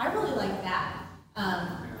 I really like that.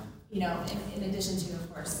 You know, in addition to, of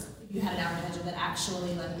course, if you had an advertiser that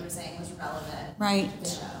actually, like you were saying, was relevant Right. to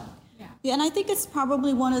the show. Yeah, and I think it's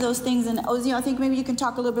probably one of those things, and Ozzy, I think maybe you can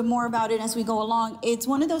talk a little bit more about it as we go along. It's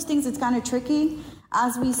one of those things that's kind of tricky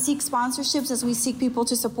as we seek sponsorships, as we seek people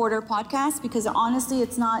to support our podcast, because honestly,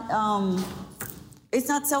 it's not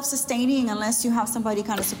self-sustaining unless you have somebody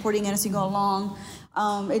kind of supporting it as you go along.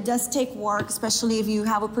 It does take work, especially if you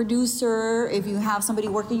have a producer, if you have somebody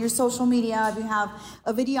working your social media, if you have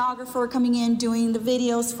a videographer coming in doing the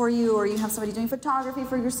videos for you, or you have somebody doing photography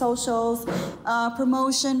for your socials,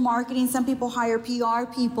 promotion, marketing. Some people hire PR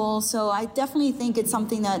people. So I definitely think it's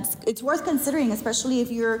something it's worth considering, especially if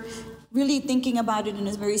you're really thinking about it in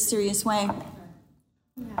a very serious way.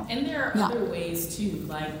 And there are other ways too,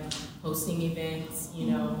 like hosting events, you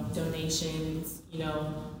know, donations, you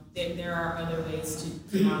know. There are other ways to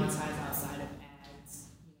monetize outside of ads,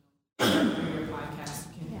 you know, for your podcast.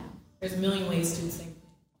 There's a million ways to say.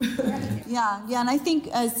 Yeah, and I think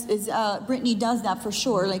as Brittany does that for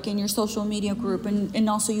sure, like in your social media group, and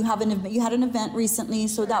also you had an event recently,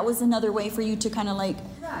 so that was another way for you to kind of like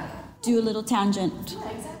do a little tangent. Yeah,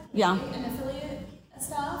 exactly. Yeah. And affiliate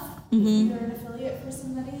stuff. You're an affiliate for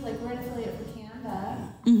somebody, like we're an affiliate for Canva.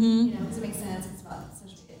 You know, because it makes sense. It's about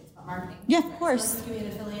social media, it's about marketing. Yeah, of course. So you can be an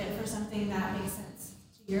affiliate for something that makes sense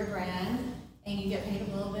to your brand, and you get paid a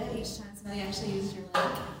little bit each time somebody actually uses your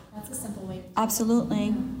link. That's a simple way to do it.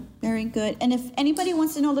 Absolutely. Very good. And if anybody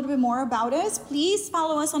wants to know a little bit more about us, please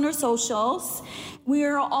follow us on our socials.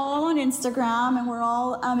 We're all on Instagram, and we're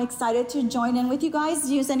all excited to join in with you guys.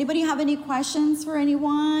 Does anybody have any questions for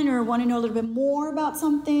anyone or want to know a little bit more about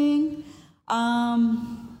something?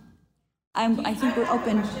 I think we're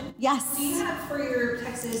open. Yes. Do you have for your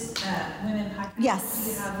Texas Women podcast? Yes.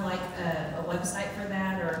 Do you have like a website for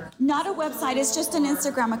that, or Not a website. It's just an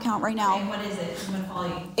Instagram account right now. and what is it? I'm gonna follow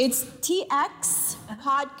you. It's TX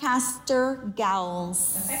Podcaster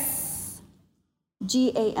Gals. Okay.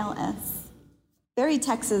 GALS. Very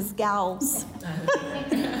Texas gals.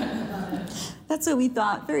 That's what we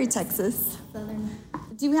thought. Very Texas. Southern.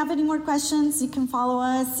 Do you have any more questions? You can follow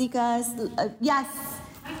us, seek us. Yes.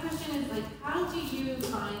 My question is, like, how do you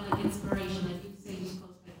find, like, inspiration? Like, you say you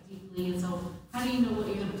post, like, deeply, and so how do you know what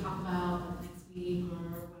you're going to talk about like, next week or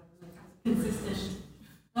whatever, like, consistent,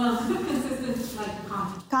 like,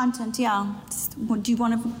 content? Content, yeah. Do you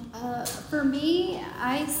want to? For me,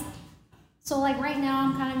 I So like right now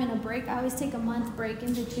I'm kind of in a break. I always take a month break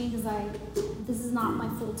in between because this is not my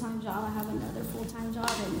full-time job. I have another full-time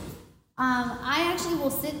job, and I actually will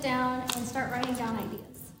sit down and start writing down ideas.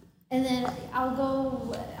 And then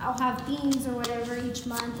I'll have themes or whatever each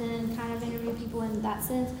month and kind of interview people in that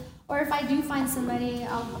sense. Or if I do find somebody,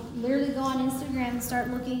 I'll literally go on Instagram and start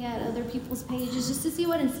looking at other people's pages just to see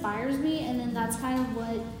what inspires me, and then that's kind of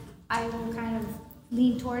what I will kind of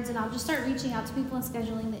lean towards, and I'll just start reaching out to people and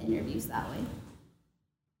scheduling the interviews that way.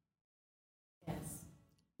 Yes.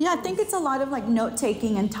 Yeah, I think it's a lot of like note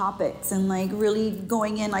taking and topics, and like really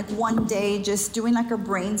going in like one day, just doing like a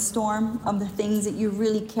brainstorm of the things that you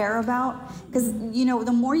really care about. Because, you know,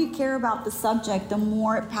 the more you care about the subject, the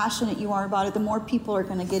more passionate you are about it, the more people are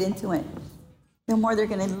going to get into it. The more they're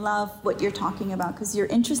going to love what you're talking about because you're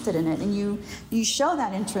interested in it and you show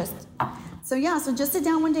that interest. So yeah, so just sit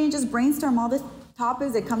down one day and just brainstorm all the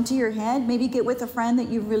topics that come to your head. Maybe get with a friend that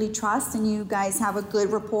you really trust and you guys have a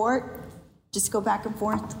good rapport. Just go back and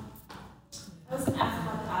forth. I was going to ask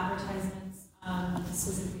about the advertisements,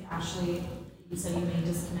 specifically, Ashley. You said you may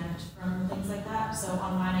disconnect from things like that. So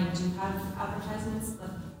on mine, I do have advertisements,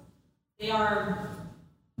 but they are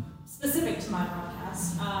specific to my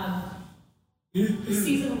podcast.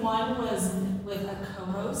 Season 1 was with a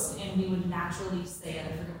co-host, and we would naturally say it. I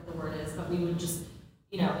forget what the word is, but we would just,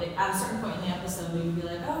 at a certain point in the episode, we would be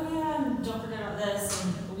like, oh yeah, and don't forget about this,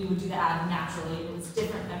 and we would do the ad naturally. It was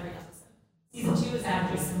different every episode. Season 2 is now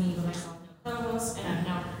just me by myself, no co-host, and I've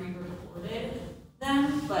now pre-recorded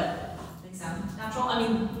them, but they sound natural. I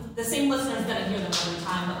mean, the same listener's gonna hear them every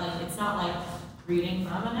time, but like it's not like reading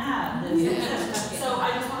from an ad. So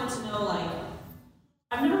I just wanted to know,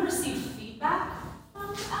 I've never received feedback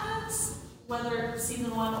from ads, whether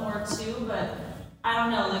season 1 or 2, but I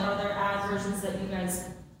don't know, are there ad versions that you guys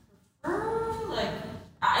prefer?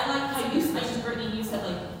 I like how Brittany, you said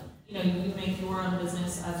you make your own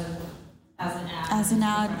business as an ad. As an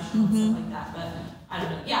ad. Stuff like that, but I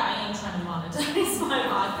don't know. Yeah, I am trying to monetize my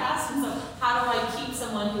podcast, and so how do I keep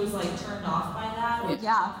someone who's turned off by that?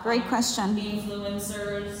 Yeah, great question. The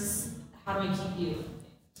influencers, how do I keep you?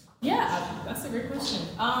 Yeah, that's a great question.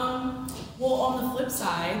 Well, on the flip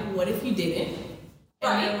side, what if you didn't?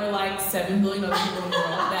 And there were 7 billion other people in the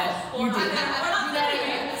world that you didn't. You know what I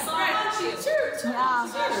mean? Sure. Yeah,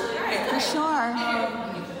 for sure.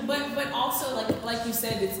 But also, like you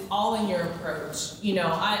said, it's all in your approach.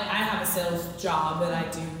 I have a sales job that I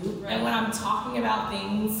do, and when I'm talking about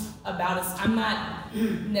things about us, I'm not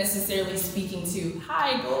necessarily speaking to,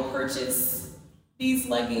 hi, go purchase these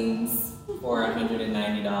leggings for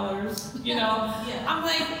 $190. I'm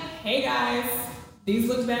like, hey guys, these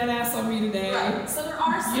look badass on me today. Right. So there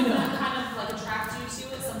are some that kind of attract you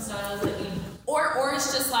to it, some styles that you. Or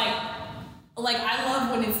it's just I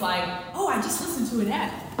love when it's oh, I just listened to an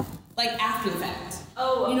ad, after the fact.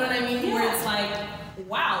 Oh, okay. You know what I mean? Yeah. Where it's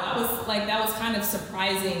wow, that was kind of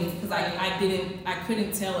surprising because I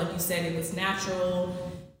couldn't tell, like you said, it was natural.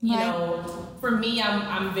 You know, for me,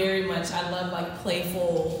 I'm very much, I love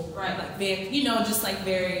playful, just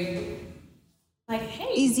very,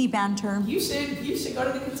 hey, easy banter. You should go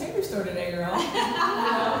to the Container Store today, girl.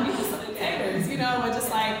 You just like containers, but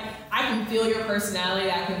just I can feel your personality.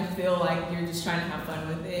 I can feel you're just trying to have fun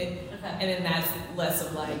with it. Okay. And then that's less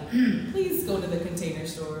of please go to the Container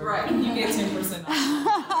Store. Right. You get 10%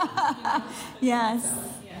 off. Yes. So,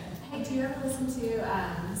 yeah. Hey, do you ever listen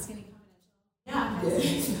to Skinny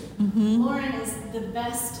Confidential? Yeah. Mm-hmm. Lauren is the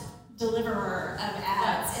best deliverer of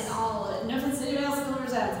ads in all of it. No offense to anyone else who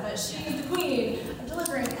delivers ads, but she's the queen of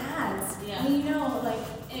delivering ads. Yeah. And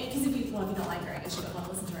because if you don't like her, I guess you don't want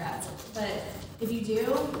to listen to her ads. But if you do,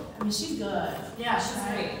 she's good. Yeah, she's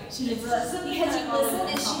great. She's really, because you listen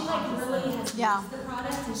and she really has Yeah. used the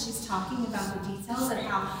product and she's talking about the details and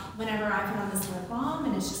how whenever I put on this lip balm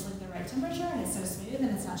and it's just the right temperature and it's so smooth and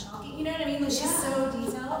it's not chalky, you know what I mean? She's so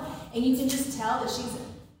detailed and you can just tell that she's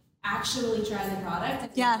actually tried the product.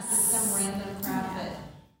 And Yes. It's some random crap that,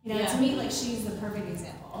 to me, she's the perfect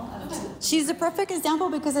example of it. She's a perfect example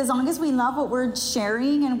because as long as we love what we're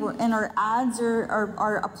sharing and our ads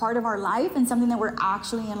are a part of our life and something that we're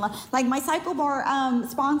actually in love. Like my Cycle Bar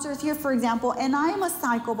sponsors here, for example, and I'm a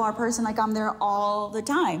Cycle Bar person. I'm there all the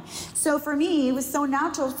time. So for me, it was so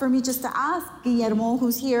natural for me just to ask Guillermo,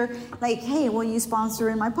 who's here, hey, will you sponsor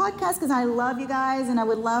in my podcast? Because I love you guys and I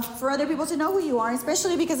would love for other people to know who you are,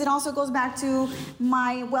 especially because it also goes back to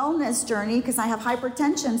my wellness journey because I have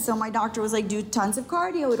hypertension. So my doctor was do tons of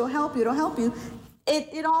cardio. It'll help you.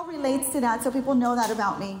 It all relates to that, so people know that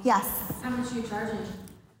about me. Yes. How much are you charging?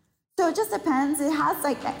 So it just depends. It has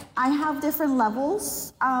I have different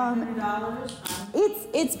levels. $100.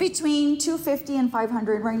 It's between 250 and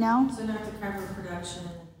 500 right now. So enough to cover production.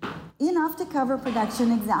 Enough to cover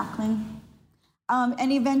production, exactly.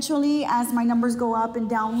 And eventually, as my numbers go up in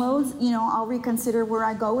downloads, I'll reconsider where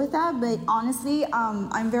I go with that. But honestly,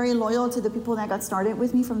 I'm very loyal to the people that got started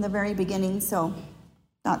with me from the very beginning. So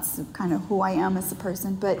that's kind of who I am as a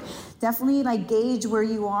person. But definitely, like, gauge where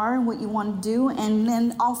you are, what you want to do, and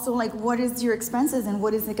then also, like, what is your expenses and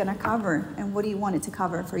what is it going to cover, and what do you want it to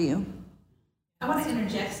cover for you? I want to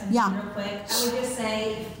interject something real quick. I would just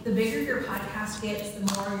say the bigger your podcast gets, the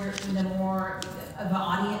more of an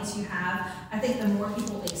audience you have. I think the more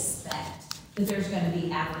people expect that there's going to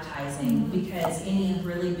be advertising because any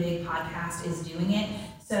really big podcast is doing it.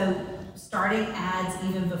 So starting ads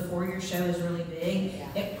even before your show is really big,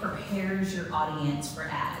 it prepares your audience for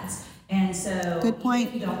ads. And so good point.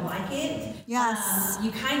 If you don't like it, yes, you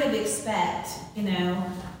kind of expect,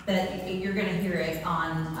 that you're going to hear it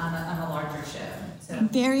on a larger show. So.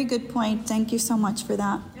 Very good point. Thank you so much for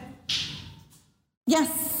that. Yep.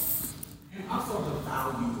 Yes. And also the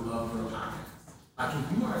value of your podcast. Like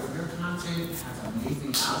if your content has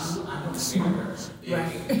amazing value, I don't care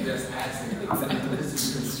if there's ads there. I'm going to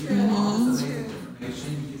listen because you get all this amazing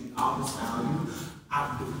information, you get all this value.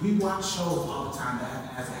 We watch shows all the time that have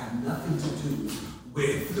ads that have nothing to do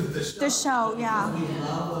with the show. The show, yeah. We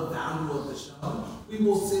love the value of the show. We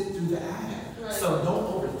will sit through the ad. Right. So don't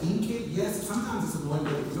overthink it. Yes, sometimes it's annoying,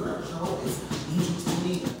 but if your show is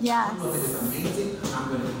interesting, yes, if it's amazing, I'm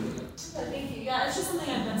going to do it. Thank you. Yeah, it's just something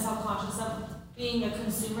I've been self-conscious of, being a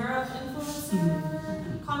consumer of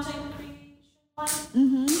influencer content creation. I'm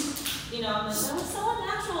like, that was so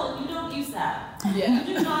unnatural, and you don't use that. Yeah.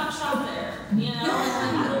 You do not shop there.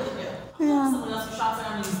 Someone else who shops there,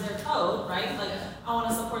 I'm going to use their code, right? Like, I want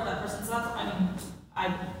to support that person. So that's,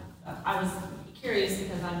 I was curious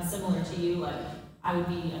because I'm similar to you. Like, I would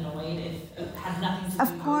be annoyed if it had nothing to do with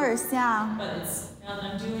it. Of course, yeah. But it's, now that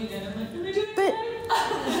I'm doing it, I'm like, am I doing it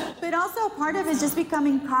right? But also part of it is just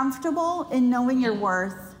becoming comfortable in knowing your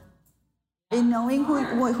worth. In knowing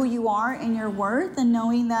who you are and your worth, and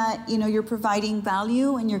knowing that, you're providing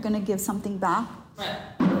value and you're going to give something back. Right.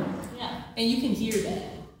 Yeah. And you can hear that.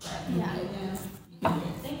 Yeah.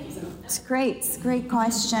 Thank you. It's great. It's a great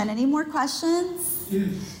question. Any more questions?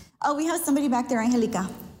 Oh, we have somebody back there, Angelica.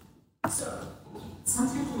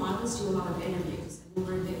 Sometimes models do a lot of interviews. And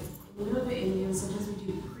we're in the middle of the interview, sometimes we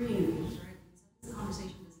do pre-interviews, right? Sometimes the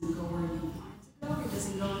conversation doesn't go where you want it to go, or it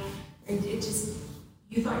doesn't go, it just,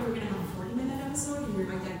 you thought you were going to have a 40-minute episode, and you're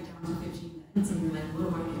like that down to 15 minutes, and you're like, what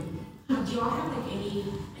do I do? Do y'all have like any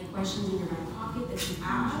questions in your back pocket that you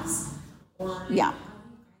ask? Or yeah.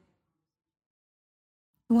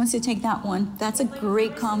 Who wants to take that one? That's a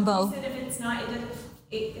great combo. You said if it's not,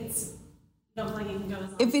 it's don't like it can go as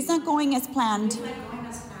long if it's not going as planned. It's not going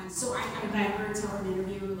as planned. So I never tell an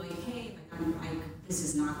interview like, hey, I'm like, this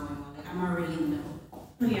is not going well. Like I'm already in the middle.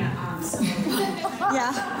 Yeah.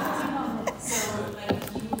 Yeah. So like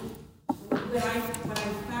what I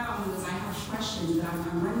found was I have questions, but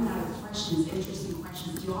I'm running out of questions, interesting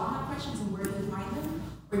questions. Do you all have questions, and where do you find them?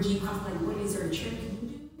 Or do you have like, what is there a trick you do?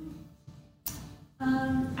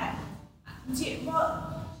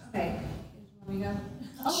 Okay. Want me to go?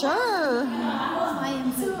 Sure.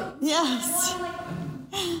 Yes.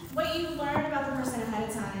 What you learn about the person ahead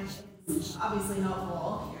of time is obviously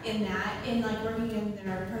helpful in that, in like working in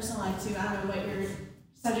their personal life too. I don't know what your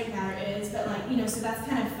subject matter is, but like, so that's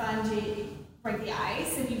kind of fun to break the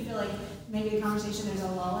ice if you feel like maybe the conversation there's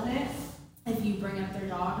a lull in it. If you bring up their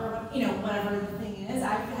dog or whatever the thing is.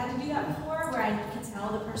 I've had to do that before where I could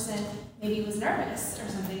tell the person maybe was nervous or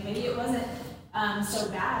something. Maybe it wasn't so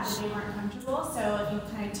bad that they weren't comfortable. So if you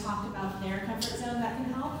kind of talked about their comfort zone, that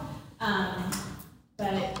can help.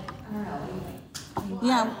 But I don't know. What do you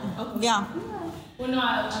think? Yeah. Well, no,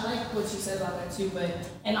 I like what you said about that too,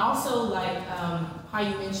 and also like how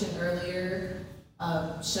you mentioned earlier,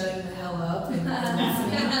 shutting the hell up and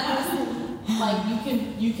like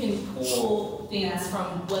you can pull things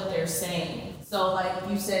from what they're saying. So like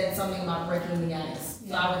you said something about breaking the ice.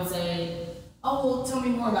 So I would say, oh, well, tell me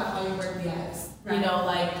more about how you break the ice. Right.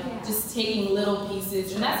 Just taking little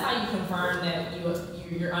pieces, and that's how you confirm that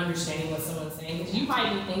you're understanding what someone's saying. Because you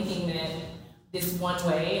might be thinking that this one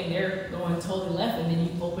way, and they're going totally left, and then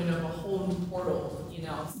you open up a whole new portal.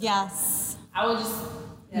 So yes. I would just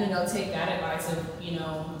take that advice of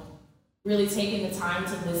really taking the time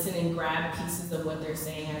to listen and grab pieces of what they're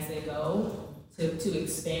saying as they go to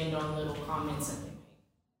expand on little comments that they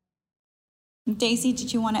make. Daisy,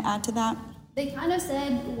 did you want to add to that? they kind of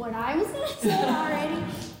said what I was going to say already.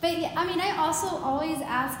 But yeah, I mean, I also always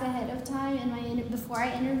ask ahead of time before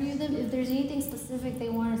I interview them if there's anything specific they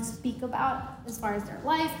want to speak about as far as their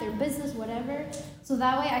life, their business, whatever. So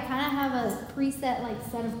that way I kind of have a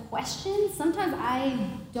preset set of questions. Sometimes I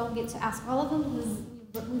don't get to ask all of them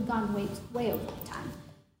because we've gone way over time.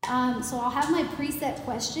 So I'll have my preset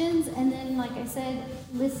questions, and then, like I said,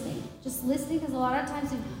 listening. Just listening, because a lot of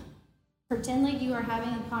times you pretend like you are having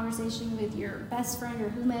a conversation with your best friend or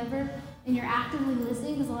whomever, and you're actively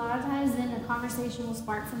listening, because a lot of times then a conversation will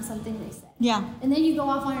spark from something they said. Yeah. And then you go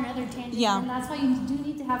off on another tangent. Yeah. And that's why you do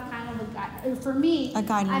need to have kind of a guide. For me, A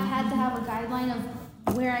guideline. I've had to have a guideline of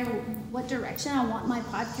what direction I want my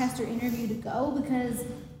podcast or interview to go, because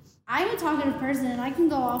I'm a talkative person and I can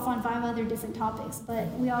go off on 5 other different topics, but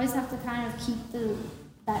we always have to kind of keep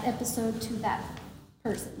that episode to that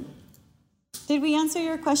person. Did we answer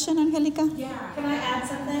your question, Angelica? Yeah. Can I add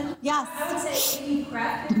something? Yes. I would say if you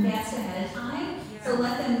prep your guests ahead of time, so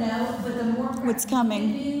let them know, but the more prep What's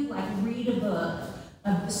coming. you do, like read a book,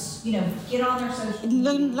 get on their social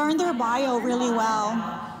media. Learn their bio really well.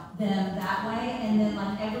 Them that way, and then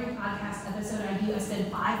like every podcast episode I spend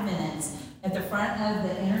 5 minutes at the front of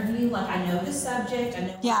the interview, like I know the subject, I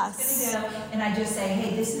know where it's going to go, and I just say,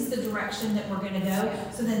 hey, this is the direction that we're going to go,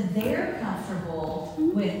 so then they're comfortable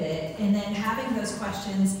with it, and then having those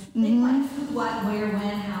questions, think like who, what, where,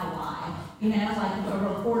 when, how, why, like a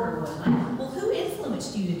reporter would, like, well, who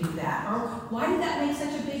influenced you to do that, or why did that make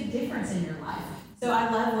such a big difference in your life? So I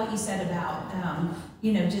love what you said about,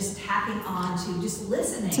 just hacking on to just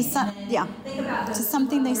listening, think about to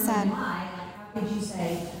something they said. Like, how could you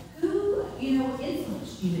say, who,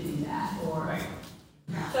 influenced you to do that? Or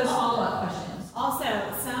those follow-up questions. Also,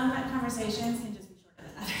 some conversations can just be shorter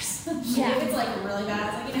than others. Yeah. If it's really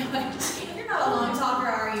bad, it's like, you're not a long talker,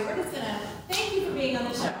 are you? We're just gonna thank you for being on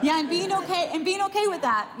the show. Yeah, and being okay with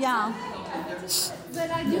that. Yeah. But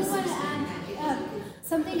I do want to add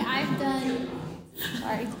something I've done.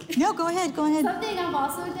 Sorry. No, go ahead. Something I've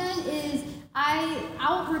also done is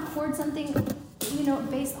I'll record something,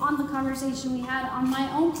 based on the conversation we had on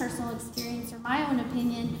my own personal experience or my own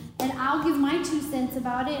opinion, and I'll give my 2 cents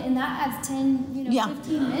about it, and that adds 10,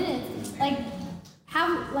 15 minutes.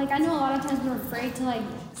 I know a lot of times we're afraid to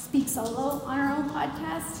speak solo on our own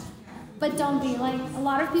podcast, but don't be. A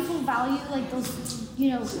lot of people value those,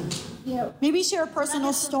 Maybe share a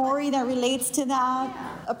personal story that relates to that,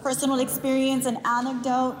 a personal experience, an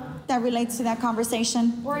anecdote that relates to that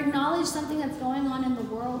conversation. Or acknowledge something that's going on in the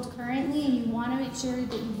world currently, and you want to make sure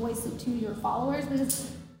that you voice it to your followers, because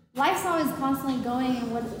life's always constantly going,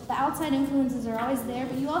 and the outside influences are always there,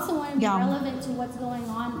 but you also want to be relevant to what's going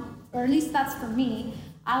on, or at least that's for me.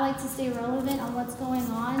 I like to stay relevant on what's going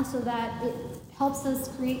on so that it helps us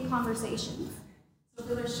create conversations. So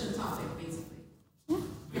village to the topic, basically. Yeah.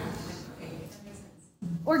 Yeah, okay, that makes sense.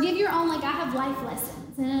 Or give your own, I have life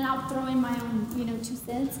lessons, and then I'll throw in my own, 2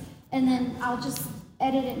 cents, and then I'll just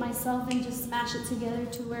edit it myself and just smash it together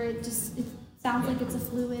to where it sounds like it's a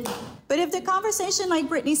fluid. But if the conversation, like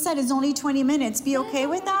Brittany said, is only 20 minutes, be okay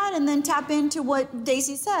with that, and then tap into what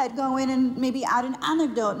Daisy said. Go in and maybe add an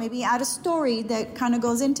anecdote, maybe add a story that kind of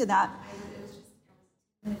goes into that.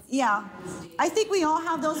 Yeah. I think we all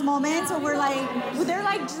have those moments where they're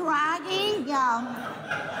dragging.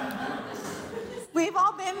 Yeah. We've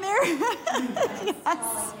all been there.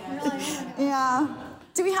 Yes. Yeah.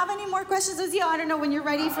 Do we have any more questions, Uziel? I don't know when you're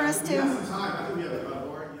ready for us to. We have some time. I think we have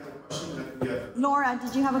Laura, you have a question? Laura,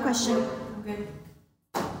 did you have a question? Okay.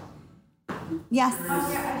 Yes. Oh,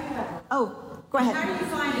 yeah, I do have. Oh, go ahead. How do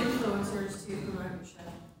you find influencers to promote your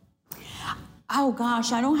show? Oh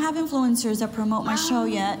gosh, I don't have influencers that promote my show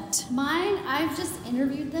yet. Mine, I've just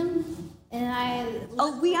interviewed them, and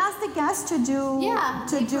we asked the guests to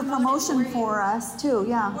do promotion for us too.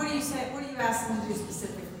 Yeah. What do you say? What do you ask them to do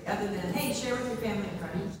specifically, other than, hey, share with your family and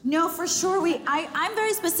friends? No, for sure. I'm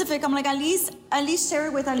very specific. I'm at least share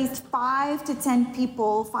it with at least 5 to 10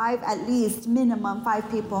 people, 5 at least, minimum 5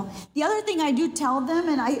 people. The other thing I do tell them,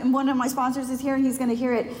 and one of my sponsors is here and he's going to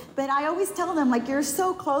hear it, but I always tell them, you're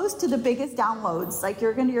so close to the biggest downloads.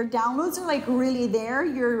 Your downloads are really there.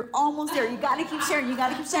 You're almost there. You got to keep sharing.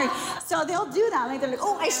 So they'll do that. They're like,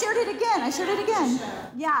 oh, I shared it again.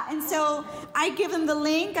 Yeah. And so I give them the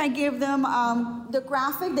link. I give them the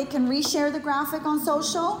graphic. They can reshare the graphic on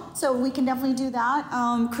social. So we can definitely do that.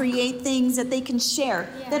 Create things that they can share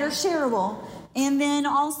that are shareable. And then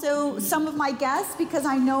also some of my guests, because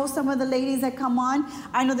I know some of the ladies that come on,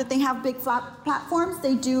 I know that they have big platforms.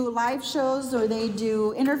 They do live shows or they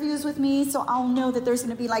do interviews with me. So I'll know that there's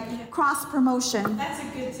going to be cross promotion. That's a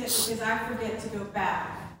good tip, because I forget to go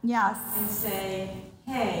back Yes. and say,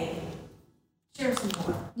 hey, share some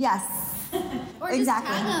more. Yes. Or just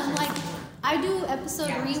Exactly. tag them. Like, I do episode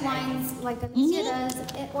rewinds like Alicia does,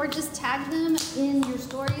 or just tag them in your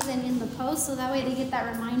stories and in the post so that way they get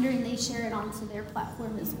that reminder and they share it onto their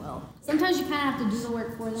platform as well. Sometimes you kind of have to do the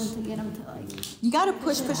work for them to get them to like. You got to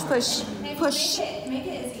push. Make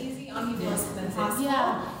it as easy on people as possible.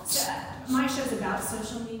 Yeah. So, my show's about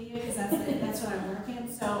social media because that's what I work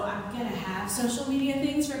in. So I'm gonna have social media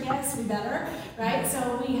things for guests. We better, right? So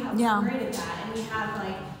we're great at that, and we have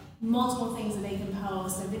like multiple things that they can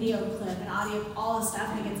post, a video clip, an audio, all the stuff,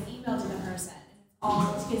 and it gets emailed to the person.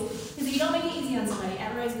 All because if you don't make it easy on somebody,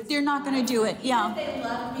 everybody's They're not going to do it. Yeah. They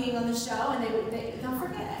love being on the show, and they'll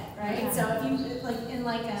forget, right? So if you like in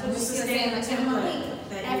like a So just stay in the template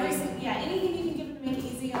that anything you can give them to make it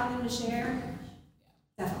easy on them to share,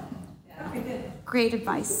 definitely. Yeah. Okay, good. Great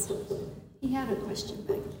advice. He had a question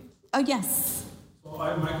back there. Oh, yes. So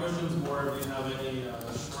my question is more, do you have any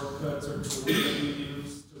shortcuts or tools that you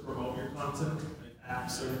use to promote your content, like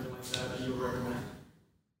apps or anything like that you would recommend?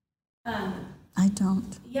 I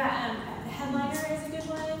don't. Headliner is a good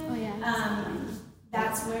one. Oh yeah.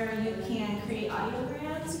 That's where you can create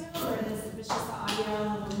audiograms, where it's just the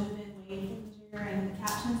audio, the movement, wave picture, and the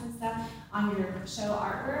captions and stuff on your show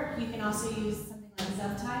artwork. You can also use something like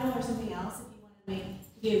Subtitle or something else if you want to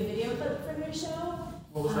do a video clip from your show.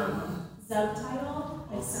 What was that? Subtitle,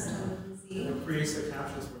 like subtitle with a Z. It creates the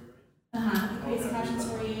captions for you, right? It creates the captions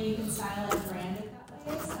for you. You can style it and brand it that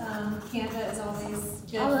way. Canva is always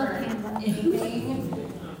good I love for Canva. anything.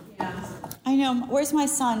 Yeah. I know. Where's my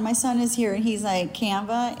son? My son is here, and he's like,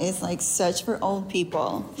 Canva is like such for old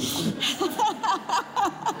people. He's over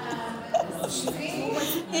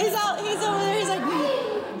there.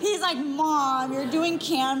 He's like, Mom, you're doing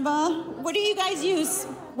Canva. What do you guys use?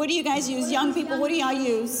 What do you guys use? Young people, what do y'all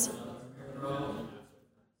use?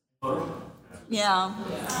 Yeah.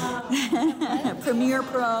 Premiere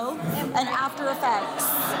Pro and After Effects.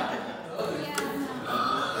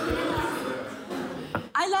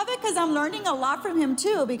 I love it because I'm learning a lot from him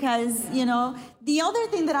too, because, you know, the other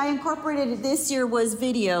thing that I incorporated this year was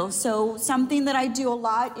video. So something that I do a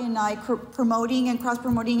lot in promoting and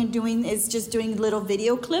cross-promoting and doing is just doing little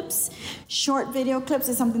video clips. Short video clips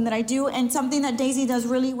is something that I do. And something that Daisy does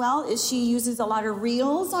really well is she uses a lot of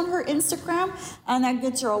reels on her Instagram, and that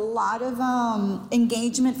gets her a lot of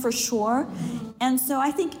engagement for sure. And so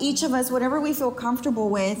I think each of us, whatever we feel comfortable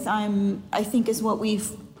with, I think is what we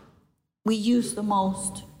use the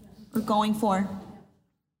most or going for.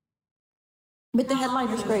 But the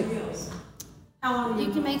headliner's great. How long You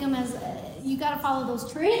can make them as you got to follow those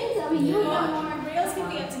trends. I mean, you know more. Reels can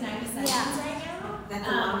be up to 90 seconds right now. That's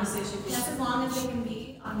the longest they should be. That's as long as they can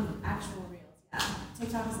be on actual reels. Yeah.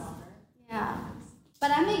 TikTok is longer. Yeah.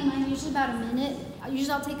 But I make mine usually about a minute.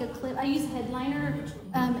 Usually I'll take a clip. I use Headliner,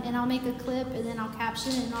 and I'll make a clip, and then I'll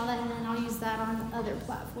caption it and all that, and then I'll use that on other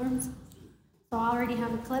platforms. So I already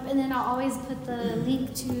have a clip, and then I'll always put the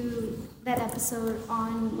link to that episode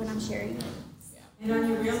on when I'm sharing it. And on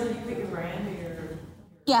your reel, did you pick a brand or your?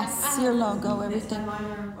 Yes, your logo, everything.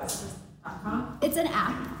 Headliner.com? It's an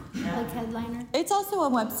app, like Headliner. It's also a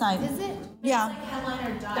website. Is it? Yeah. It's like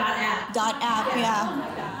headliner Dot app. .app, Oh yeah.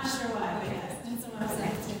 my gosh. Sure what? Yes. It's a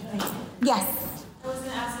website too. Yes. I was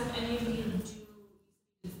gonna ask if any of you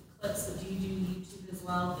do clips, but do you do YouTube as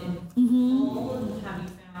well in full, and have you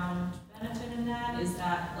found benefit in that? Is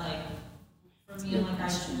that like, for me, like I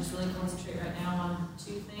should just really concentrate right now on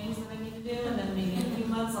 2 things that I need to do, and then maybe in a few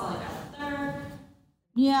months I'll like add a third.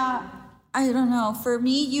 Yeah, I don't know. For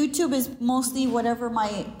me, YouTube is mostly whatever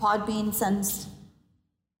my Podbean sends.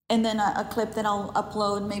 And then a clip that I'll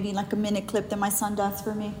upload, maybe like a minute clip that my son does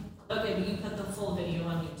for me. Okay, but you put the full video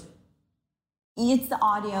on YouTube. It's the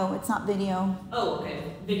audio, it's not video. Oh,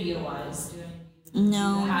 okay. Video-wise, do I?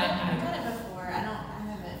 No. I've done it before. I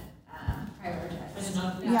haven't prioritized. I didn't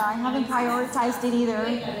know. Yeah, I havenn't prioritized it either.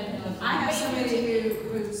 I have somebody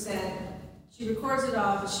who said she records it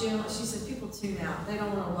all, but she said people tune out. They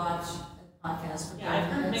don't want to watch a podcast for 5 Yeah,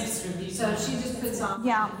 I've heard minutes. mixed reviews. So she just puts on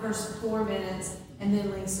Yeah. the first 4 minutes and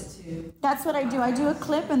then links it to. That's what I do. I do a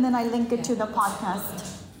clip and then I link it to the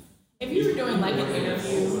podcast. If you were doing like an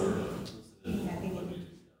interview,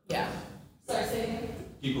 yeah.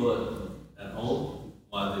 People at home,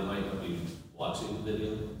 while they might not be watching the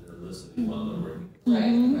video, they're listening while they're working.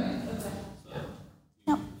 Right. Okay. So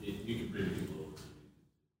Yep. you can bring people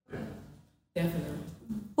over. Definitely.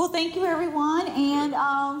 Well, thank you, everyone, and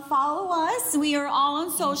follow us. We are all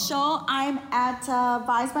on social. I'm at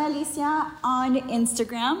Vibes by Alicia on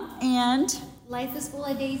Instagram, and Life is full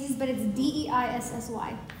of daisies, but it's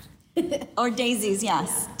DEISSY. or Daisies,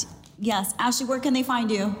 yes, yes. Ashley, where can they find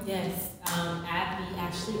you? Yes. At the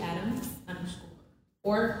Ashley Adams _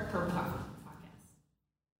 or per podcast.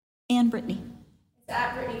 And Brittany. It's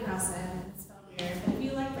at Brittany Carlson. It's spelled weird. But if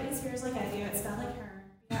you like Britney Spears like I do, it's spelled like her.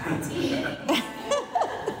 B-R-I-T.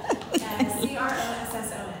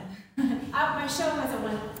 C-R-O-S-S-O-N. My show has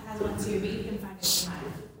one too, but you can find it in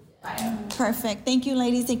my bio. Perfect. Thank you,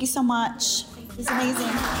 ladies. Thank you so much. It's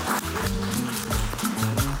amazing.